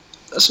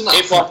 That's enough.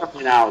 A+ on the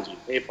analogy.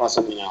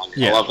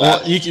 Yeah. I love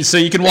that. Well,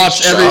 you can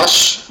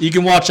watch You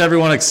can watch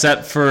everyone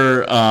except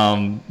for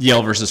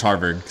Yale versus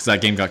Harvard because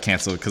that game got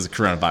canceled because of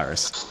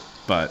coronavirus.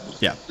 But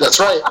yeah. That's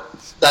right.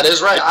 That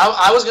is right.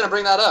 I was gonna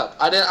bring that up.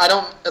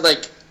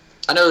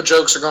 I know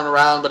jokes are going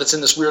around, but it's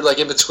in this weird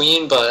in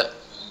between. But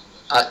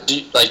do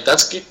you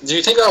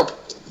think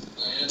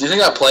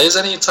that plays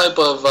any type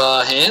of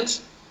hand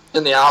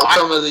in the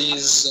outcome of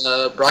these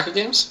bracket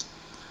games?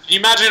 Can you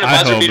imagine a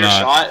buzzer beater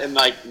shot and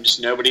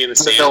just nobody in the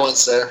stands? No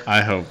one's there.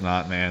 I hope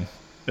not, man.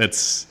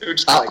 It's.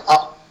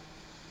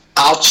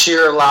 I'll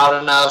cheer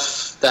loud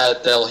enough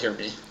that they'll hear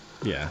me.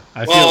 Yeah,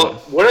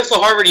 what if the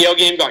Harvard-Yale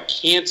game got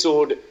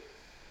canceled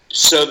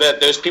so that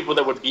those people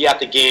that would be at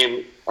the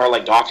game are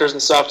doctors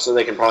and stuff, so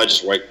they can probably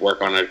just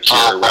work on a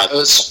chair?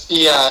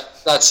 Yeah,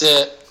 that's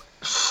it.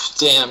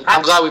 Damn,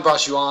 I'm glad we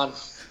brought you on.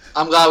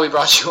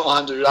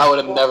 Dude. I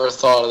would have never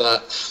thought of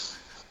that.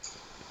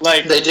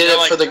 They did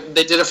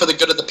it for the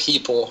good of the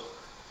people.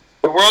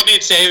 The world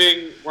needs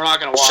saving. We're not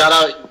gonna watch.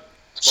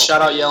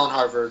 Shout out Yale and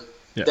Harvard.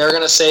 Yeah. They're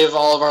gonna save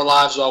all of our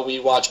lives while we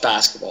watch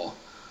basketball.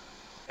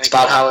 It's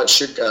about how it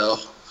should go.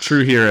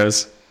 True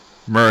heroes.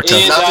 America.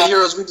 Not the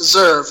heroes we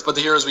deserve, but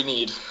the heroes we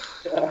need.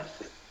 Yeah.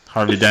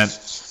 Harvey Dent.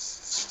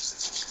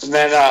 And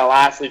then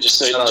lastly, just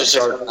closing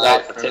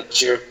out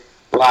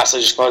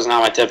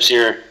my tips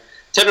here.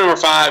 Tip number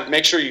 5: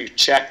 make sure you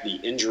check the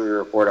injury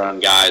report on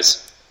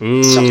guys.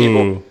 Ooh, some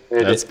people,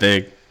 that's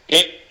big.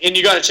 And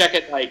you got to check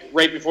it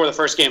right before the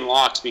first game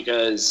locks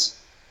because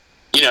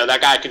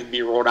that guy could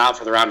be rolled out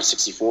for the round of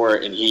 64,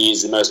 and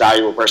he's the most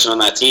valuable person on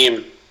that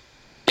team.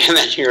 And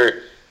then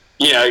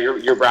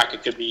your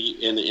bracket could be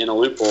in a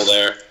loophole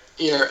there.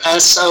 Your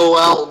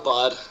SOL,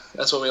 bud.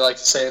 That's what we like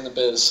to say in the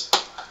biz.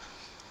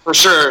 For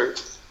sure.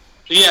 So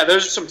yeah,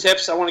 those are some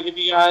tips I want to give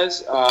you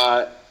guys.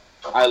 I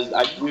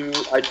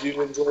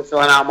do enjoy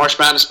filling out March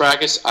Madness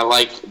brackets. I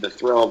like the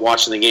thrill of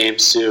watching the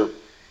games too.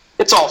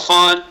 It's all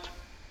fun.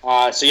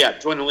 So yeah,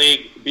 join the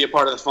league, be a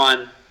part of the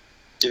fun.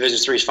 Division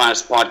III's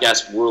Finest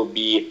Podcast will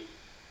be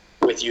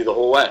with you the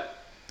whole way.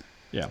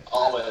 Yeah.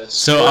 Always.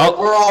 So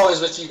we're always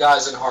with you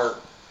guys in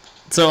heart.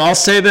 So I'll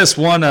say this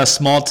one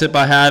small tip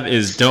I have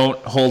is don't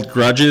hold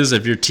grudges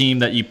if your team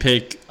that you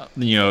pick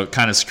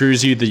kind of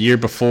screws you the year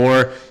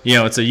before.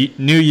 It's a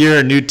new year,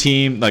 a new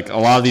team. A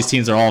lot of these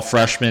teams are all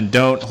freshmen.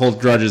 Don't hold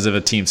grudges if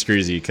a team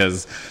screws you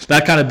because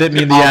that kind of bit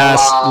me in the ass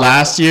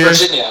last year.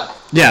 Virginia.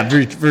 Yeah,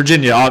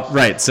 Virginia.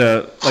 Right.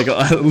 So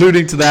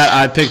alluding to that,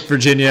 I picked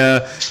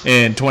Virginia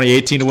in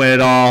 2018 to win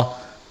it all.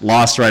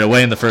 Lost right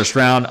away in the first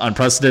round,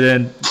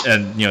 unprecedented.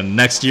 And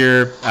next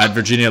year I had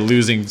Virginia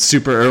losing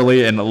super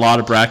early in a lot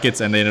of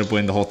brackets, and they ended up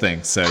winning the whole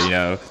thing. So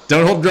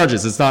don't hold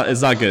grudges. It's not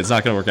good. It's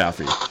not going to work out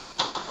for you.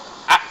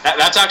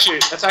 That's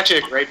actually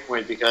a great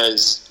point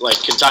because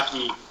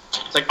Kentucky,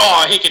 it's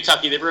I hate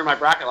Kentucky. They ruined my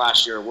bracket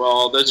last year.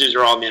 Well, those dudes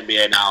are all in the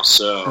NBA now,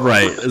 so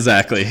right,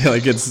 exactly.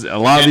 It's a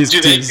lot of these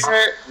teams. They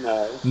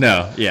care?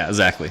 No, yeah,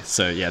 exactly.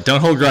 So yeah,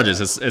 don't hold grudges.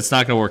 It's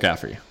not going to work out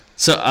for you.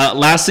 So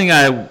last thing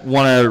I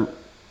want to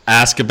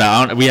ask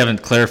about, we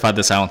haven't clarified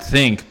this, I don't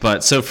think,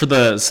 but so for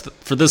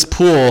this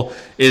pool,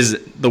 is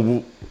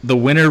the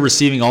winner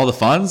receiving all the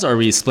funds? Are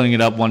we splitting it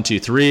up 1, 2,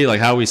 3?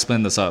 How are we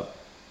splitting this up?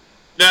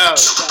 No.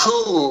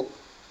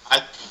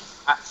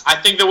 I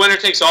think the winner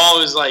takes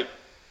all is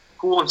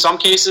cool in some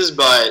cases,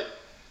 but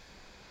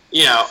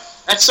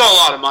that's still a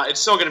lot of money. It's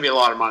still going to be a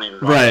lot of money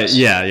regardless.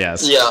 Right? Yeah.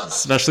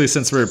 Especially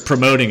since we're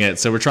promoting it,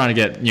 so we're trying to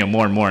get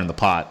more and more in the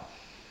pot.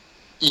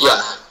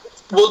 Yeah.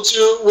 We'll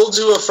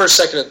do a first,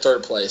 second, and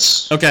third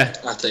place. Okay.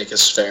 I think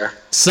is fair.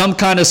 Some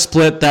kind of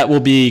split that will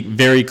be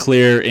very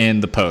clear in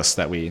the post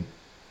that we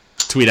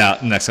tweet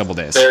out in the next couple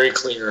days. Very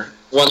clear.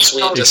 Once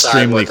we decide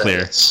extremely what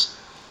clear. That is.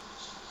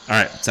 All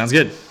right. Sounds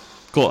good.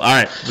 Cool. All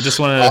right. We just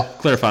want to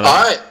clarify that.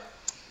 All right.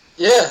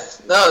 Yeah.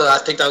 No, I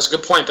think that was a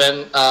good point,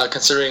 Ben.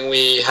 Considering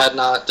we had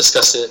not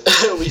discussed it,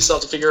 we still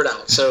have to figure it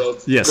out. So,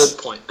 Yes.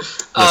 Good point.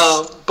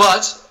 Yes.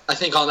 But I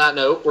think on that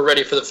note, we're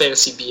ready for the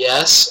Fantasy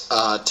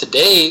BS.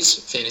 Today's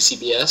Fantasy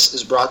BS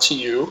is brought to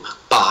you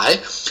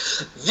by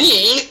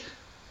the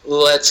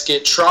Let's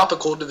Get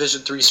Tropical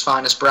Division 3's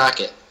finest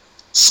bracket.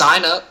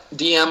 Sign up,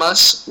 DM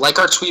us, like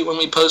our tweet when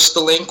we post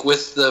the link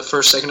with the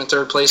first, second, and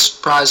third place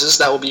prizes.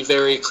 That will be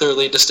very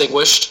clearly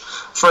distinguished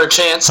for a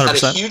chance 100%.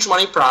 at a huge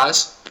money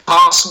prize,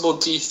 possible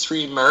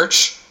D3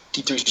 merch,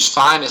 D3's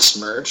finest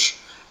merch,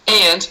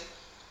 and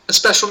a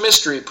special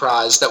mystery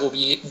prize that will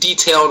be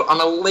detailed on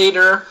a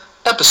later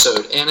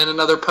episode and in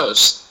another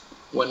post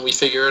when we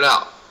figure it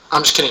out.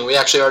 I'm just kidding. We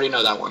actually already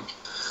know that one.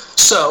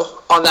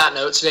 So, on that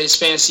note, today's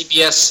Fantasy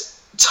BS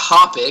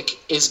topic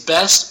is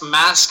best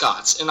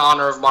mascots in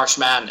honor of March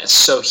Madness.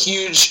 So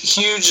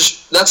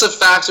huge, that's a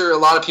factor a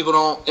lot of people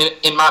don't,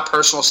 in my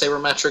personal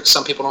sabermetrics,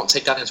 some people don't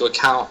take that into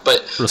account,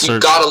 but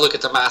you've got to look at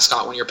the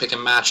mascot when you're picking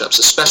matchups,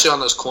 especially on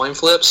those coin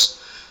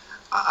flips.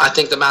 I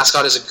think the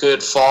mascot is a good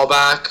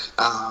fallback.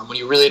 When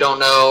you really don't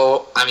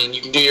know, I mean,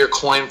 you can do your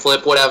coin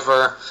flip,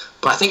 whatever,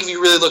 but I think if you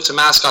really look to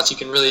mascots, you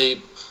can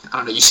really, I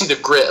don't know, you see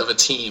the grit of a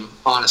team,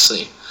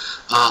 honestly.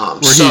 We're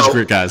huge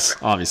grit guys,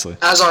 obviously.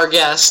 As our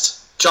guest,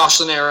 Josh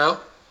Lanero,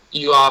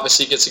 you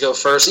obviously get to go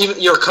first.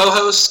 Even your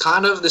co-host,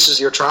 kind of. This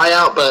is your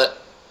tryout, but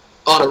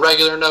on a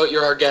regular note,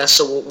 you're our guest,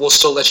 so we'll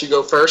still let you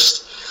go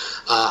first.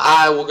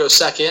 I will go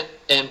second,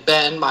 and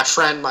Ben, my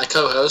friend, my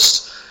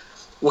co-host,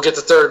 will get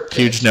the third pick.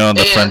 Huge no on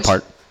the friend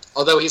part.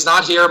 Although he's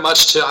not here,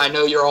 I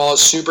know you're all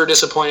super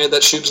disappointed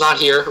that Shoob's not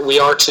here. We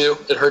are too.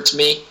 It hurts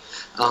me.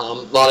 A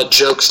lot of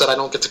jokes that I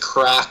don't get to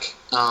crack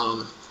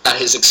at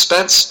his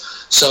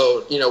expense.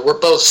 So, we're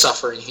both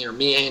suffering here,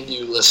 me and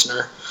you,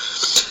 listener.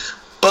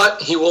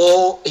 But he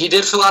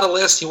did fill out a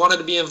list. He wanted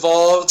to be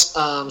involved,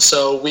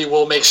 so we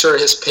will make sure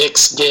his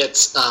picks get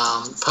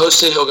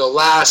posted. He'll go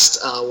last.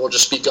 We'll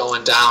just be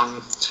going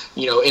down,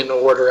 in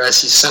order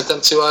as he sent them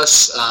to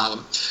us.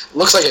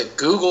 Looks like a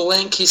Google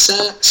link he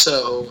sent,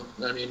 so,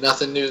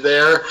 nothing new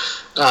there.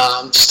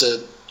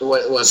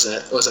 What was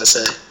it? What was I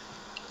say?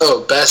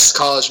 Oh, best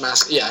college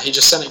mascot. Yeah, he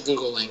just sent a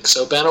Google link.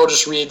 So Ben will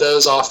just read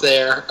those off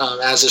there,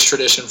 as is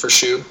tradition for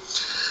Shoob.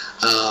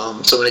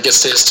 So when it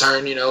gets to his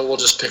turn, we'll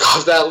just pick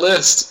off that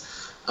list.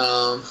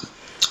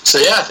 So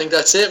yeah, I think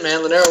that's it,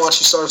 man. Lanero, why don't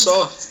you start us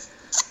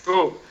off?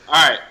 Cool.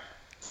 All right.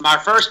 My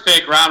first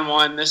pick, round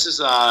one. This is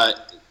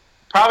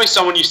probably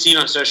someone you've seen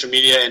on social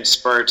media in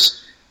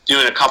spurts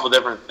doing a couple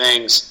different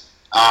things.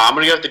 I'm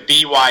gonna go with the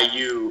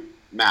BYU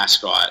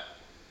mascot.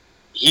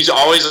 He's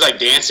always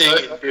dancing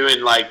and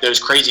doing those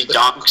crazy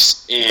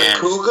dunks and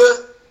the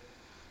Cougar.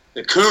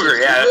 The Cougar,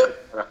 yeah,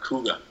 the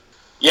Cougar.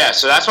 Yeah,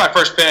 so that's my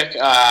first pick.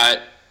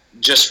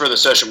 Just for the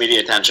social media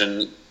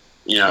attention,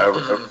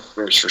 over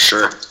for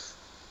sure.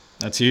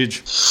 That's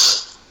huge.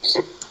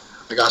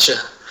 I gotcha.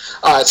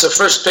 All right, so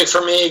first pick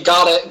for me,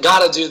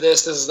 gotta do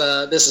this.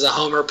 This is a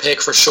homer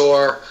pick for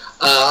sure.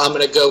 I'm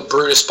gonna go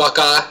Brutus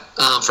Buckeye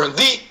from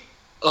the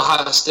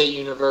Ohio State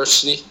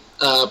University.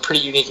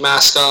 Pretty unique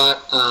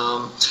mascot.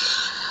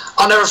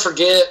 I'll never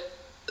forget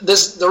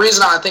this. The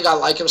reason I think I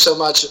like him so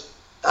much,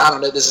 I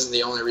don't know. This isn't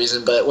the only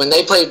reason, but when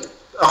they played.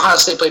 Ohio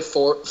State played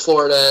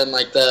Florida in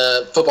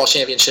the football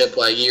championship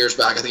years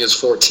back. I think it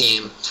was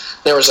 2014.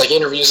 There was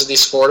interviews with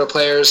these Florida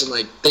players and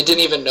they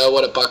didn't even know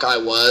what a Buckeye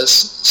was.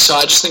 So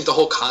I just think the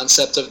whole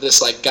concept of this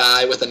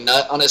guy with a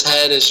nut on his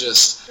head is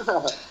just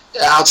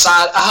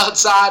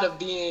outside of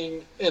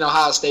being an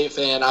Ohio State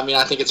fan.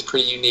 I think it's a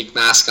pretty unique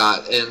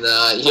mascot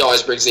and he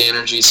always brings the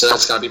energy. So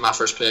that's got to be my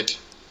first pick.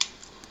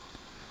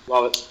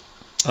 Love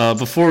it.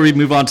 Before we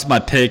move on to my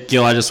pick,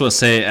 Gil, I just want to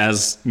say,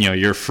 as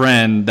your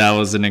friend, that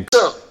was an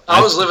incredible. I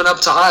was living up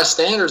to high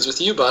standards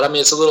with you, bud.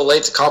 It's a little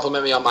late to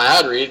compliment me on my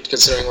ad read,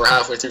 considering we're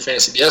halfway through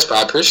Fantasy BS, but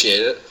I appreciate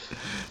it.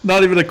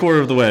 Not even a quarter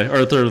of the way, or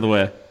a third of the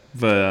way,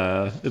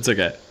 but it's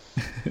okay.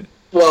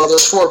 Well,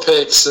 there's 4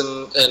 picks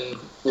and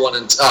one.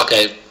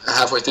 Okay,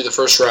 halfway through the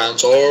first round.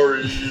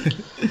 Sorry.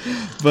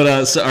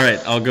 But so all right,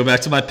 I'll go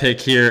back to my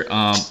pick here.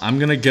 I'm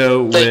gonna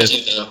go with.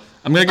 Thank you, though.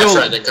 I'm gonna go. My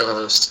friend and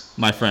co-host.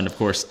 My friend, of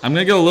course. I'm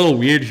gonna go a little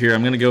weird here.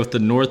 I'm gonna go with the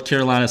North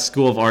Carolina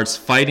School of Arts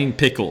Fighting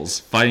Pickles.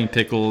 Fighting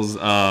Pickles.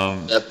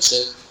 That's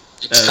it.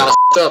 It's kind of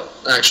up,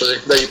 actually,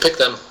 that you picked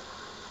them.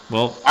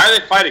 Well, why are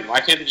they fighting? Why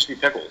can't they just be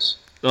pickles?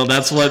 Well,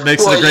 that's what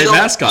makes it a great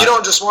mascot. You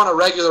don't just want a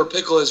regular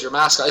pickle as your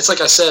mascot. It's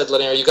like I said,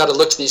 Lanero, you got to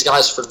look to these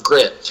guys for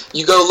grit.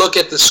 You go look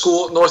at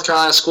the North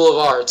Carolina School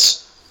of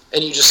Arts,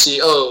 and you just see,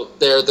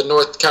 they're the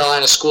North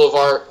Carolina School of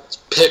Arts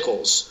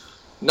Pickles.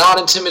 Not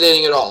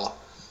intimidating at all.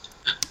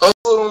 A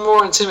little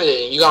more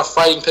intimidating. You got a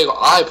fighting pickle.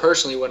 I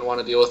personally wouldn't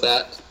want to deal with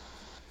that.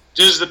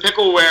 Does the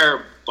pickle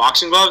wear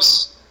boxing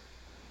gloves?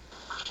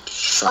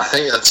 I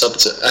think that's up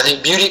to. I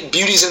think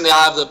beauty's in the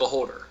eye of the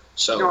beholder.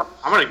 So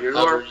I'm gonna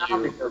Google it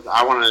now because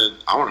I want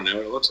to know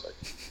what it looks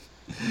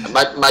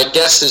like. My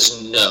guess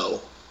is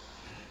no.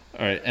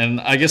 All right,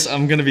 and I guess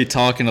I'm gonna be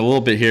talking a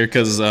little bit here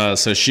because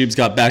so Shoob's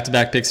got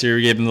back-to-back picks here.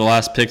 We gave him the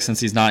last pick since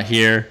he's not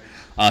here.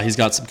 He's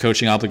got some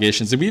coaching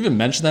obligations. Did we even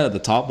mention that at the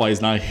top while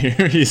he's not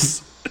here?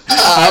 He's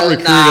out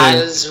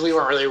recruiting. We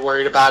weren't really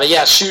worried about it.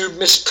 Yeah,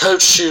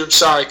 Coach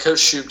Schub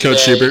Coach today,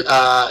 Schubert.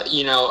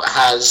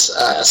 has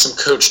some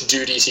coach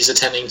duties he's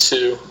attending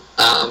to.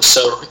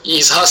 So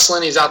he's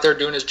hustling. He's out there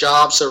doing his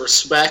job. So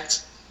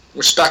respect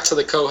to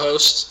the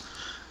co-host.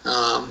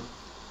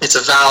 It's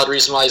a valid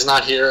reason why he's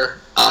not here.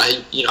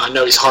 I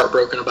know he's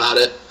heartbroken about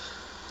it,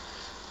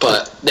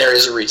 but there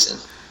is a reason.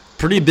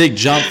 Pretty big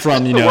jump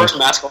from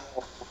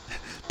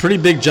Pretty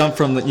big jump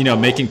from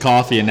making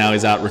coffee, and now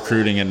he's out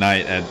recruiting at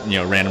night at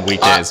random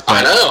weekdays.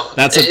 I know.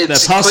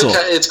 That's hustle.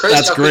 It's crazy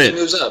that's how great. quick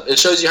he moves up. It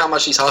shows you how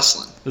much he's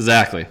hustling.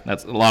 Exactly.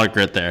 That's a lot of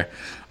grit there.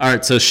 All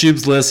right, so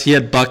Shub's list, he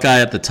had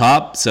Buckeye at the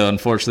top, so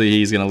unfortunately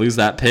he's going to lose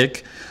that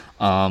pick.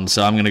 So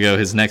I'm going to go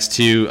his next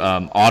two.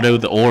 Otto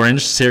the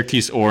Orange,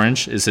 Syracuse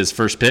Orange is his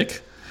first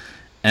pick.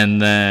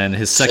 And then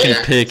his second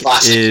pick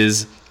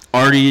is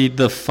Artie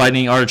the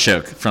Fighting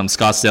Artichoke from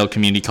Scottsdale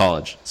Community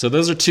College. So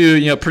those are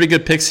two, pretty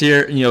good picks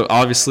here.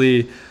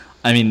 Obviously,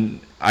 I mean,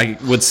 I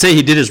would say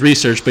he did his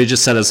research, but he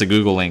just sent us a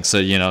Google link.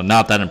 So,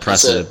 not that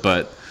impressive,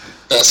 but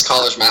best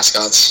college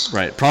mascots.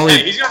 Right. Probably.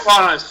 Hey, he's got a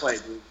lot on his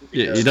plate, dude.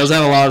 Yeah, he does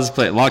have a lot on his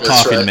plate. A lot of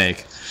coffee to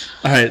make.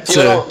 All right.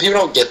 People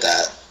don't get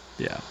that.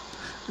 Yeah.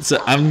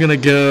 So I'm going to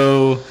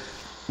go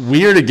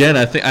weird again.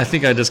 I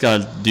think I just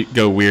got to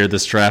go weird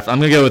this draft. I'm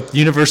going to go with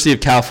University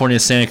of California,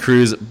 Santa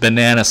Cruz,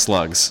 Banana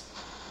Slugs.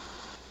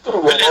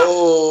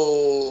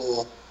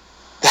 Oh,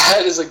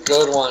 that is a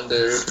good one,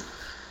 dude.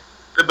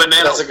 The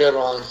banana. That's a good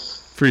one.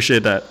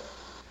 Appreciate that.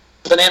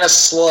 Banana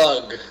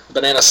slug.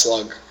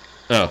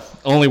 Oh,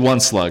 only one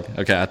slug.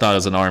 Okay, I thought it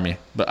was an army,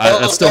 but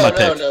that's still my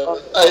pick. No.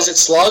 Is it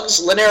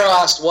slugs? Linero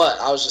asked what?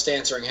 I was just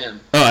answering him.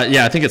 Oh,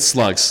 yeah, I think it's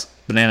slugs.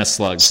 Banana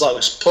slugs.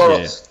 Slugs,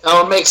 plural. Yeah.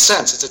 Oh, it makes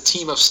sense. It's a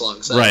team of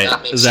slugs.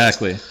 That makes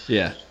exactly. sense.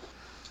 Yeah.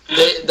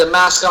 The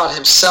mascot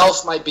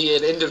himself might be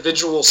an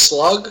individual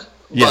slug,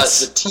 but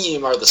the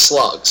team are the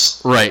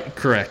slugs. Right,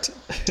 correct.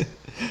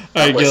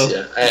 All right, Gil.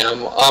 Gil.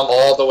 I'm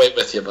all the way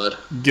with you, bud.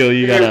 Gil,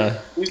 you gotta.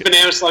 These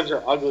banana slugs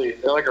are ugly.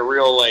 They're like a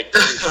real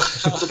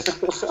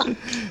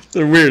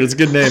They're weird. It's a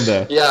good name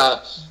though. Yeah.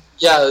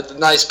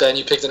 Nice, Ben.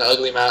 You picked an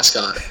ugly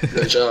mascot.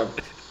 Good job.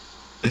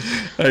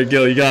 All right,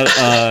 Gil, you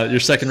got your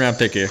second round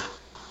pick here.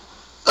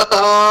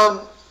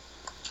 I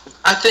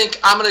think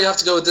I'm gonna have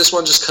to go with this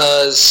one just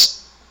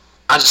because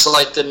I just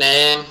like the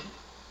name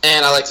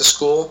and I like the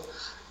school.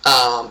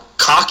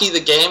 Cocky the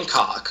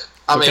Gamecock.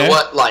 I mean,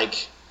 what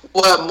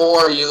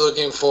more are you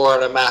looking for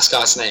in a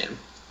mascot's name?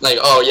 Like,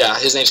 oh yeah,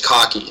 his name's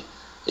Cocky.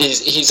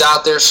 He's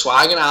out there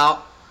swagging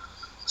out,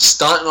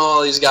 stunting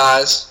all these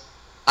guys.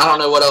 I don't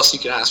know what else you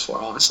can ask for,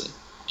 honestly.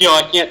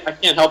 I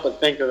can't help but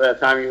think of that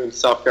time you were in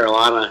South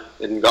Carolina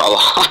and got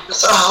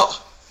lost.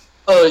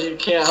 Oh, you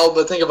can't help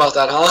but think about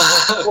that,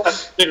 huh?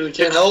 You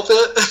can't help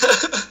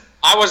it.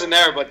 I wasn't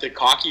there, but did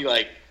Cocky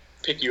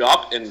pick you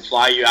up and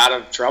fly you out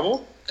of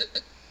trouble?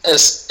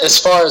 As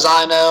far as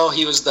I know,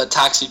 he was the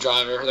taxi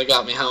driver that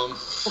got me home.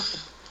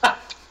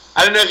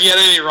 I don't know if you had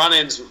any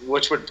run-ins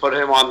which would put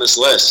him on this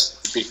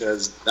list,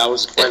 because that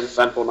was quite an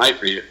eventful night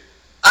for you.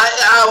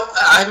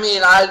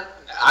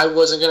 I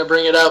wasn't going to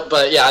bring it up,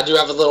 but yeah, I do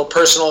have a little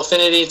personal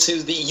affinity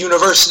to the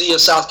University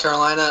of South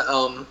Carolina.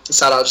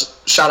 Shout out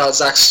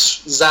Zach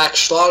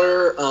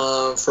Schlauder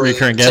for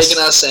taking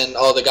us, and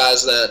all the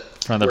guys that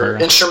were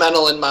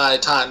instrumental in my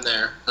time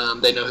there.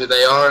 They know who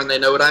they are, and they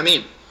know what I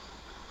mean.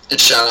 And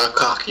shout out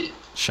Cocky.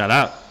 Shout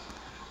out.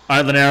 All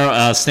right,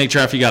 Linero, Snake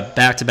Draft, you got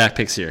back-to-back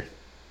picks here.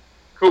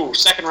 Cool.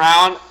 Second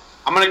round,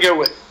 I'm going to go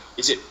with,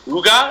 is it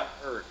Uga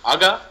or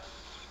Uga?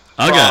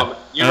 Uga.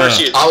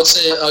 University. I would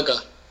say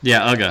Uga.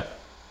 Yeah, Uga.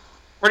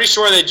 Pretty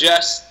sure they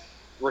just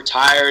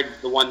retired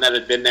the one that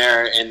had been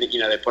there, and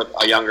they put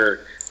a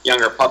younger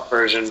pup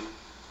version.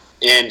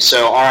 And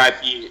so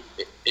RIP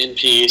in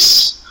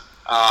peace.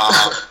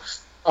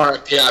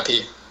 RIP to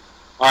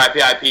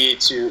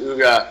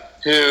Uga,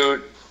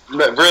 who...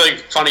 The really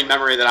funny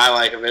memory that I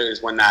like of it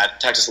is when that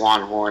Texas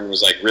Longhorn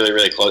was really,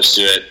 really close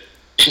to it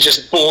and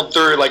just bowled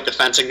through the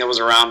fencing that was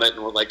around it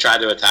and tried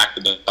to attack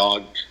the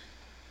dog.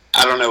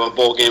 I don't know what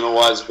bowl game it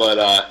was, but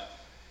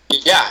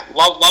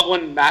love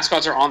when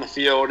mascots are on the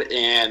field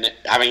and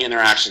having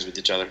interactions with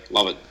each other.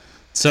 Love it.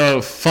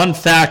 So, fun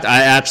fact,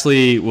 I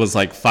actually was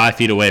 5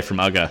 feet away from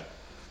Uga.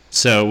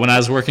 So when I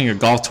was working a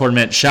golf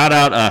tournament, shout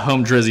out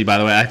Home Drizzy, by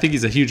the way. I think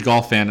he's a huge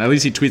golf fan. At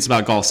least he tweets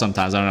about golf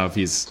sometimes. I don't know if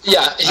he's...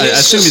 Yeah, I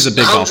assume he's a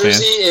big golf fan.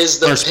 Home Drizzy is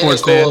the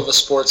pinnacle of a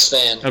sports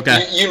fan.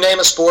 Okay. You name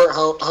a sport,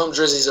 Home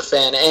Drizzy's a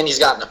fan, and he's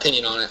got an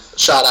opinion on it.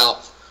 Shout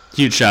out.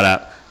 Huge shout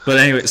out. But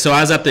anyway, so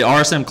I was at the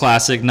RSM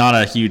Classic, not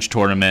a huge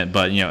tournament,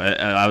 but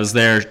I was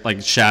there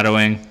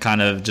shadowing,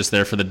 kind of just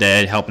there for the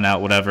day, helping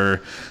out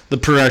whatever the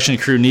production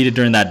crew needed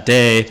during that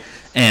day.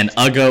 And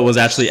Uga was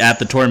actually at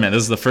the tournament.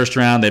 This is the first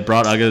round. They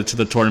brought Uga to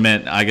the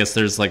tournament. I guess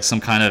there's some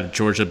kind of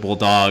Georgia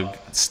Bulldog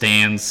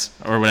stands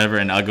or whatever,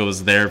 and Uga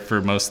was there for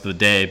most of the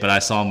day. But I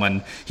saw him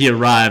when he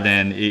arrived,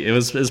 and it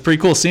was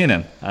pretty cool seeing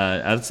him.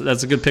 That's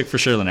a good pick for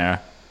sure, Linera.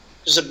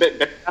 Just a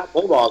bit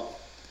Bulldog.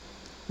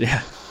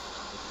 Yeah.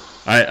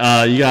 All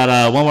right, you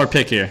got one more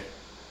pick here.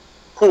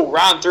 Cool.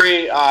 Round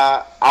 3.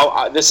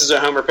 This is a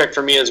homer pick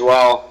for me as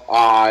well.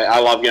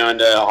 I love going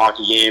to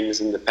hockey games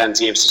and the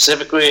Pens games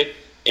specifically.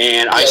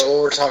 And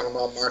we're talking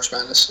about March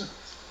Madness.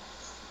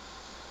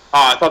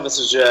 I thought this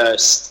was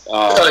just.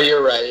 Oh,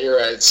 you're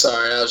right.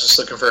 Sorry, I was just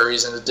looking for a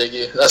reason to dig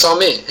you. That's on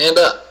me. Hand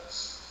up.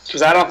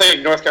 Because I don't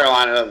think North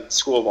Carolina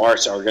School of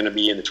Arts are going to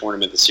be in the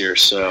tournament this year.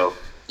 So.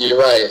 You're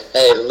right.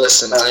 Hey,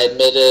 listen. I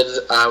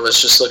admitted I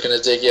was just looking to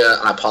dig you.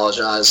 I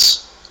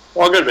apologize.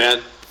 Well, good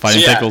man.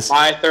 Fighting pickles.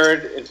 My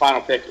third and final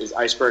pick is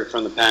Iceberg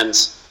from the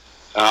Pens.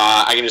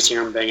 I can just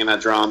hear him banging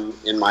that drum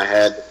in my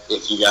head.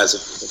 If you guys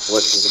have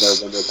listened to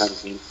those under a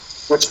Pens team,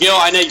 which Gil,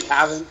 I know you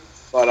haven't,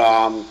 but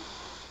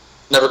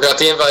never got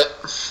the invite.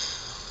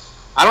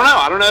 I don't know.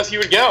 I don't know if you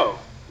would go.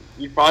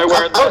 You'd probably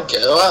wear. I would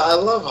go. I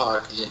love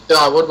hockey.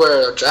 I would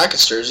wear a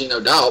Jackets jersey, no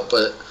doubt,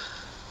 but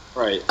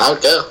right, I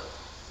would go.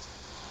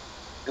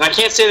 And I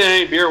can't say that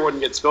any beer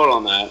wouldn't get spilled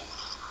on that.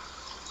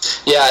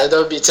 Yeah, that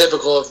would be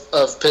typical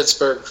of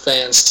Pittsburgh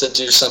fans to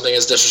do something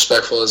as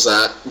disrespectful as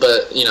that.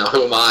 But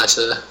who am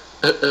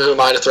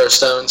I to throw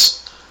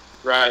stones?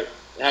 Right.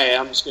 Hey,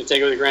 I'm just gonna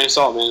take it with a grain of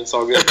salt, man. It's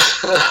all good.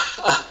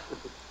 All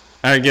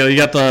right, Gil, you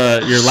got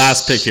your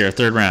last pick here,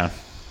 third round.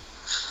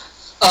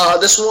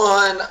 This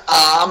one,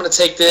 I'm gonna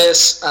take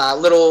this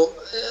little,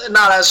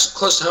 not as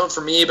close to home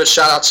for me, but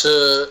shout out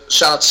to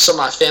some of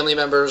my family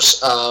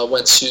members.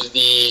 Went to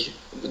the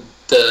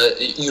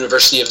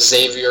University of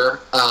Xavier,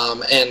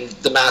 and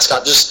the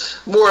mascot,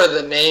 just more of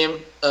the name,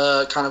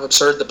 kind of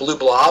absurd, the Blue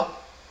Blob.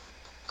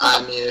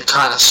 I mean, it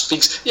kind of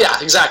speaks. Yeah,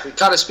 exactly.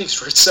 Kind of speaks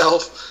for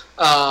itself.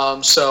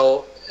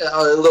 So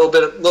a little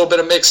bit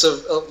of mix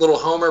of a little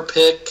homer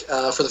pick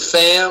for the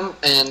fam,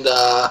 and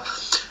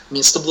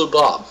it's the Blue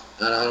Blob.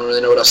 I don't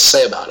really know what else to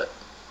say about it.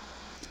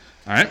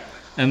 All right.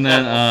 And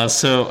then,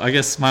 so I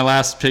guess my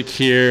last pick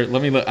here,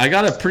 let me look. I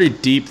got a pretty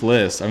deep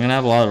list. I'm going to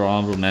have a lot of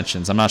honorable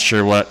mentions. I'm not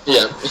sure what.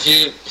 Yeah,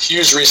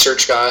 huge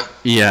research guy.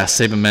 Yeah,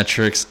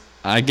 Sabermetrics.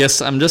 I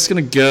guess I'm just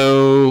going to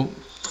go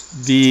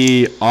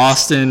the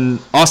Austin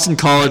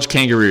College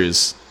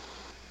Kangaroos.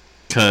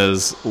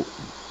 Because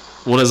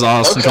what does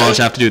Austin College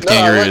have to do with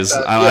Kangaroos?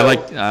 I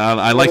like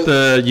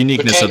the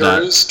uniqueness of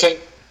that.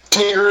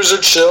 Kangaroos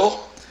are chill.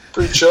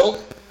 Pretty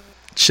chill.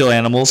 Chill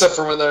animals. Except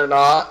for when they're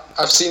not.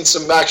 I've seen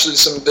some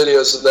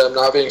videos of them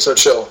not being so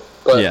chill.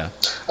 But yeah.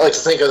 I like to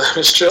think of them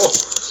as chill.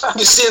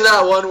 You seen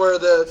that one where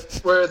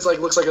it's like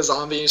looks like a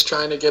zombie, he's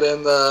trying to get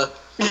in the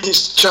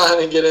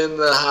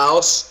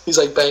house. He's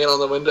like banging on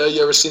the window.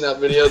 You ever seen that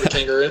video of the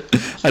kangaroo?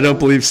 I don't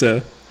believe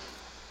so.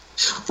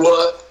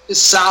 Well,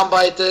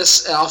 soundbite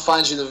this and I'll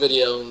find you the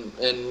video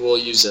and we'll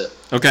use it.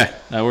 Okay,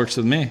 that works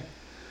with me.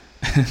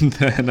 And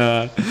then,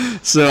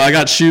 so I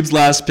got Shoob's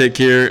last pick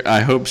here.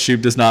 I hope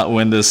Shoob does not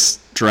win this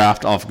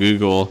draft off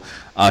Google.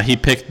 He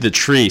picked the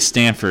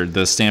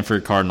the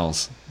Stanford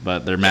Cardinals,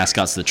 but their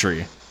mascot's the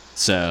tree.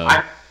 So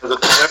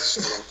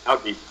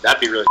that'd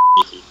be really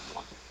sneaky.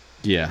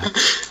 Yeah.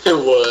 It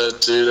would,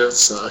 dude. It would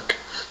suck.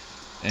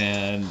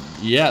 And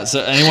yeah,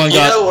 so anyone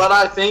got? You know what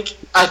I think?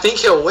 I think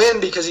he'll win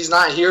because he's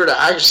not here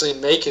to actually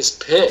make his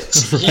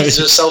picks. Right. He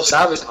just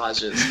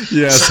self-sabotages.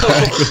 Yeah, so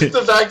exactly.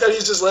 The fact that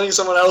he's just letting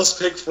someone else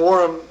pick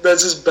for him,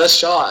 that's his best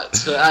shot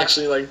to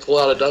actually pull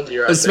out a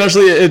W.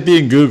 Especially it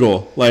being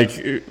Google,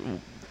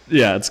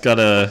 yeah, it's got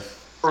a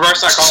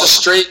reverse psychology.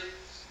 Straight,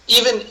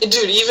 even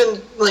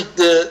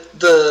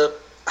the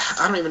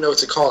I don't even know what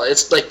to call it.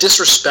 It's like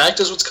disrespect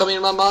is what's coming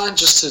to my mind.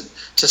 Just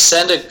to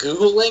send a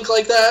Google link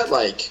like that,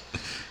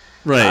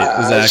 Right,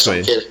 exactly. I just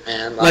don't get it,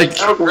 man.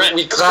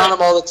 We clown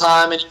him all the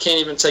time, and he can't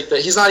even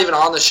he's not even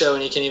on the show,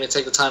 and he can't even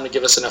take the time to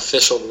give us an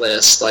official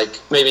list.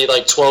 Maybe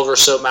 12 or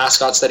so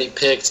mascots that he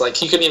picked.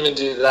 He couldn't even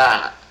do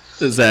that.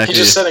 Exactly. He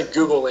just sent a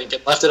Google link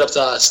and left it up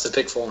to us to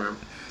pick for him.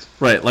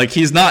 Right,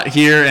 he's not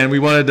here, and we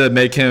wanted to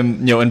make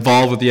him,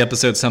 involved with the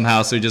episode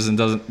somehow, so he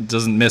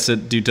doesn't miss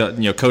it due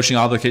to coaching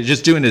obligations,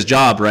 just doing his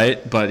job,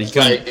 right? But he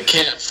couldn't. You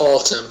can't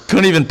fault him.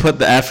 Couldn't even put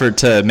the effort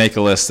to make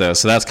a list though,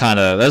 so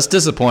that's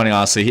disappointing,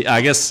 honestly.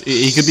 I guess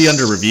he could be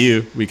under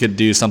review. We could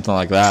do something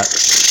like that.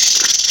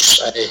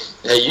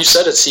 Hey, you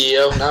said it,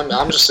 CEO.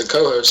 I'm just a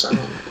co-host. I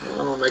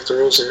don't make the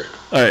rules here.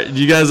 All right, do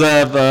you guys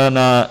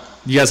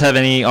have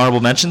any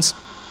honorable mentions?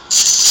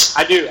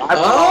 I do.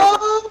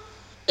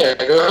 Yeah,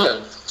 go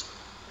ahead.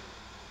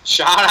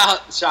 Shout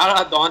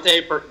out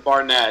Dante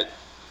Barnett,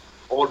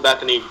 old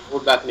Bethany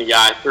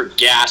guy, threw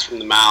gas from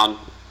the mound.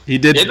 He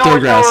didn't know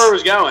where it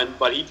was going,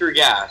 but he threw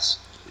gas.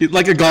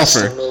 Like a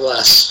golfer,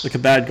 nonetheless. Like a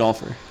bad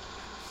golfer.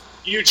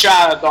 Huge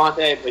shout out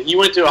Dante, but he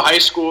went to a high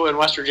school in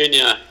West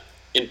Virginia,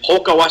 in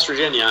Polka, West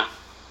Virginia,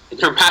 and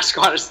their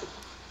mascot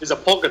is a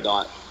polka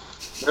dot.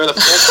 They're the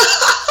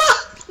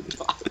polka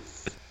dot.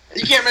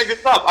 You can't make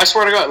this up. I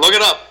swear to God, look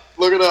it up.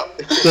 Look it up.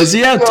 Does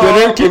he have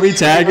Twitter? Can we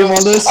tag him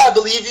on this? I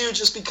believe you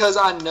just because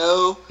I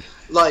know,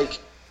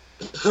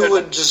 who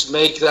would just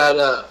make that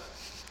up?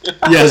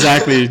 Yeah,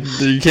 exactly.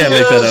 You can't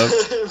make that up.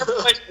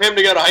 I'd like for him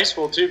to go to high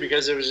school, too,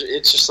 because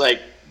it's just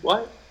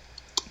what?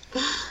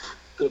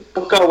 The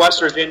Polka, West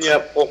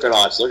Virginia polka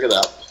dots. Look it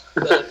up.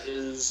 That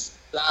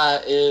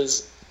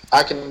is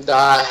I can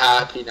die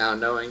happy now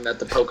knowing that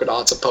the polka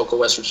dots of Polka,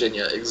 West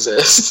Virginia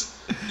exist.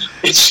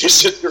 It's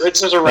just a red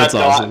That's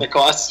dot awesome. in the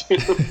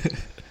costume.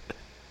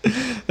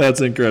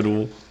 That's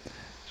incredible.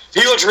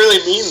 He looked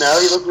really mean though.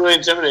 He looked really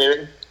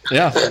intimidating.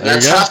 Yeah, there you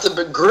That's go. half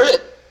the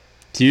grit.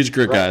 Huge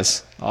grit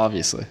guys,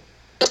 obviously.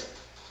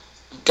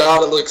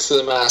 Gotta look to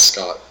the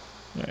mascot.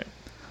 All right.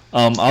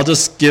 I'll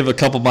just give a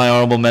couple of my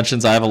honorable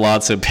mentions. I have a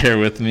lot, so bear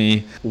with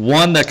me.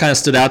 One that kind of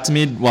stood out to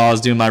me while I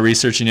was doing my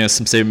research, some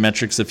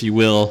sabermetrics, if you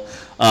will.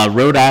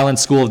 Rhode Island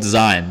School of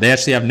Design. They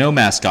actually have no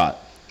mascot.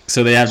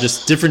 So they have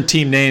just different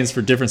team names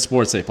for different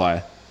sports they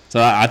play.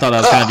 So I thought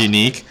that was kind of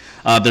unique.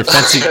 Their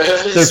fencing,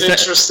 It's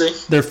interesting.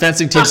 Their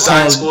fencing team is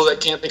Design called. school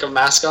that can't think of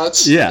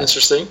mascots. Yeah.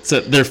 Interesting. So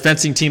their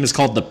fencing team is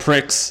called the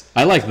Pricks.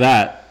 I like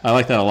that. I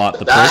like that a lot.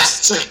 The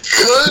Pricks. That's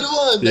a good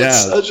one.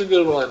 That's such a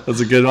good one. That's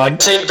a good one. I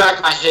take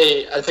back my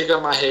hate. I take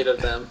back my hate of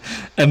them.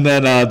 And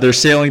then their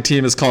sailing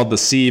team is called the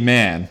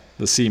Seaman.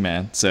 The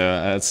Seaman. So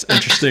that's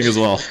interesting as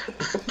well.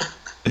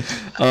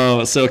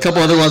 So a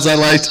couple other ones I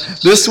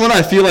liked. This one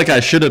I feel like I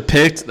should have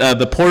picked.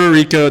 The Puerto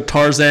Rico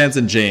Tarzans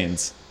and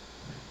Janes.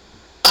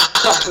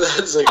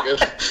 That's a good.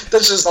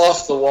 That's just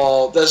off the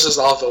wall. That's just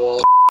off the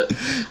wall.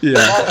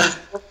 Yeah.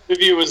 What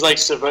movie was like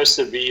supposed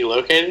to be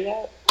located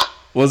at?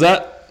 Was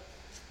that?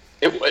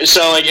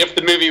 So like, if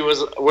the movie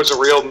was a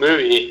real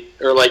movie,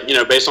 or like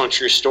based on a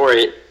true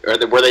story,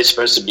 were they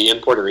supposed to be in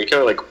Puerto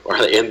Rico? Like,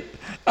 are they in?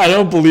 I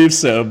don't believe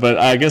so, but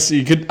I guess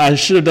you could. I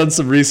should have done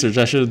some research.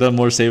 I should have done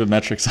more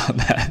sabermetrics on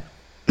that.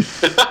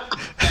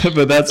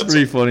 But that's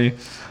pretty funny.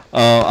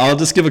 I'll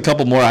just give a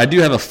couple more. I do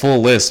have a full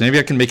list. Maybe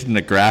I can make it in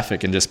a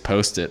graphic and just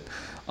post it.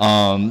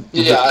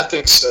 I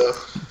think so.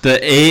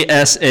 The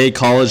ASA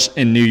College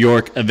in New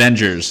York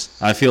Avengers.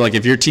 I feel like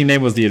if your team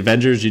name was the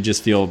Avengers, you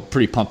just feel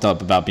pretty pumped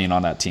up about being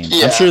on that team.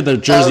 Yeah, I'm sure their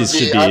jerseys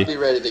should be. I'd be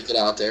ready to get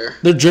out there.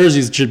 Their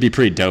jerseys should be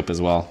pretty dope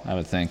as well, I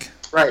would think.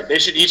 Right, they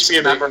should each be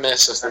a member.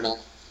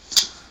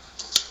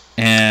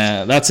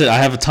 And that's it. I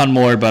have a ton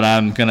more, but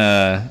I'm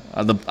gonna.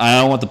 I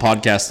don't want the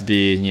podcast to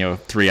be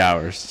 3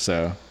 hours,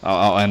 so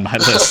I'll end my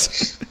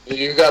list.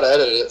 You gotta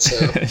edit it.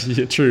 So.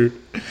 Yeah, true.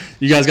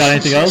 You guys got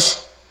anything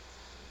else?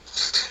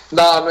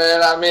 Nah,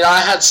 man. I mean, I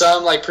had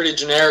some like pretty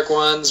generic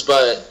ones,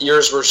 but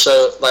yours were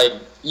so like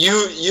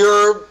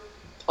your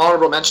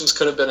honorable mentions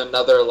could have been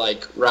another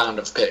like round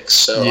of picks.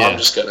 So Yeah. I'm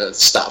just gonna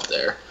stop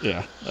there.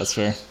 Yeah, that's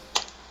fair.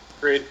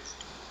 Agreed.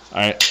 All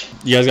right.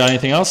 You guys got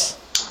anything else?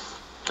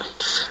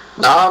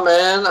 Nah,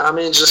 man. I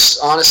mean, just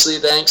honestly,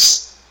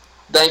 thanks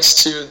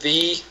to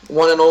the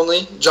one and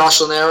only Josh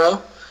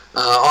Lanero.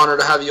 Honored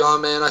to have you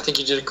on, man. I think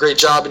you did a great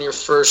job in your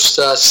first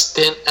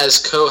stint as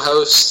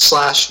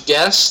co-host /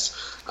 guest.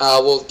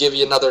 We'll give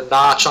you another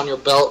notch on your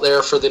belt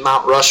there for the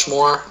Mount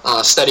Rushmore.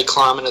 Steady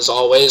climbing as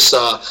always.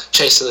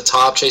 Chase to the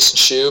top, chasing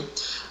shoe.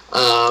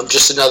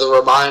 Just another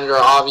reminder,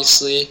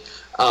 obviously.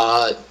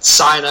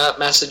 Sign up,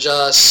 message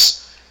us.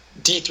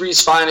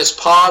 D3's Finest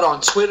Pod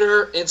on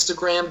Twitter,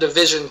 Instagram,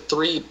 Division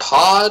 3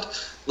 Pod.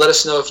 Let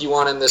us know if you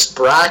want in this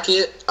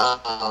bracket.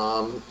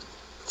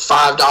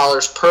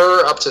 $5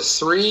 per, up to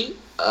 $3.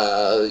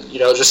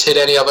 Just hit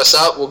any of us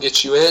up. We'll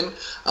get you in.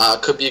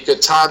 Could be a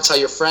good time. Tell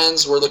your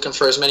friends. We're looking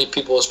for as many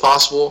people as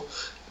possible.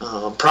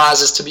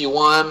 Prizes to be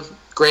won.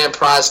 Grand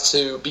prize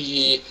to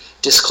be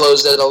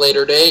disclosed at a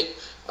later date.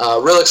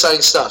 Real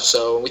exciting stuff.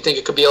 So we think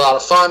it could be a lot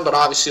of fun, but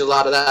obviously a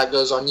lot of that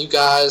goes on you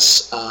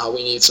guys.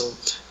 We need some,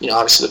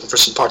 obviously looking for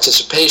some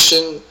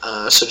participation.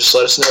 So just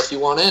let us know if you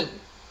want in.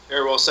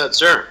 Very well said,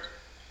 sir.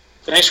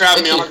 Thanks for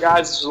having me on,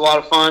 guys. This was a lot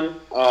of fun.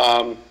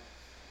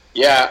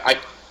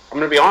 I'm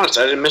gonna be honest.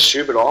 I didn't miss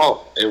Shub at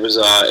all. It was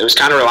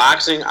kind of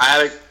relaxing.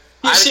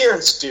 He's here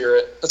in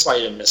spirit. That's why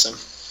you didn't miss him.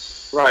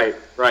 Right.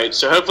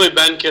 So hopefully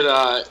Ben could,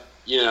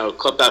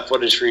 clip that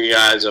footage for you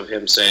guys of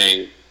him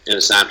saying in a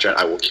Snapchat,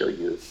 "I will kill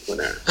you."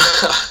 Whenever.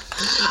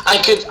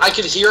 I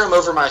could hear him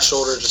over my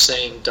shoulder just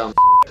saying dumb.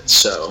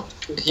 So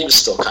he was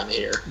still kind of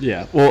here.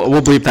 Yeah,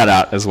 we'll bleep that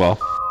out as well.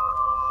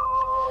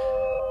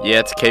 Yeah,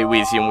 it's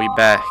K-Weezy and we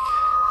back.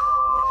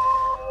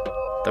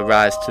 The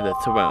rise to the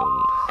throne.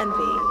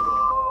 Envy.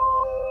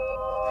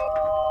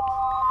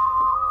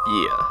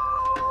 Yeah.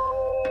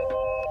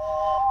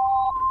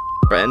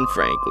 Ben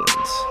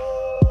Franklin's.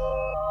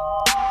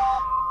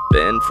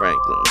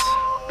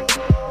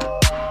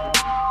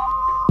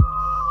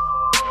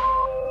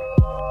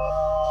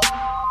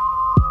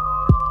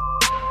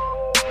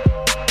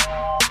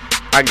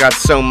 I got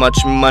so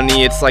much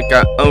money, it's like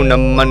I own a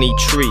money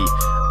tree.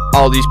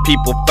 All these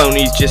people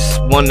phonies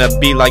just wanna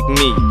be like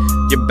me.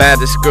 Your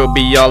baddest girl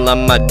be all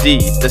on my D.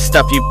 The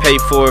stuff you pay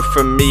for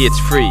me it's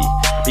free.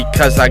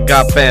 Because I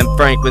got Ben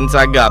Franklin's,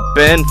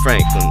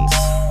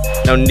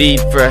 No need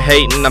for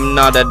hating, I'm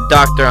not a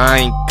doctor, I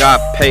ain't got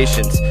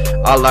patience.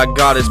 All I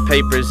got is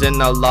papers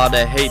and a lot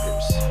of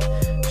haters.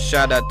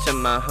 Shout out to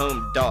my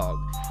home dog,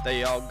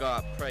 they all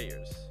got prayers.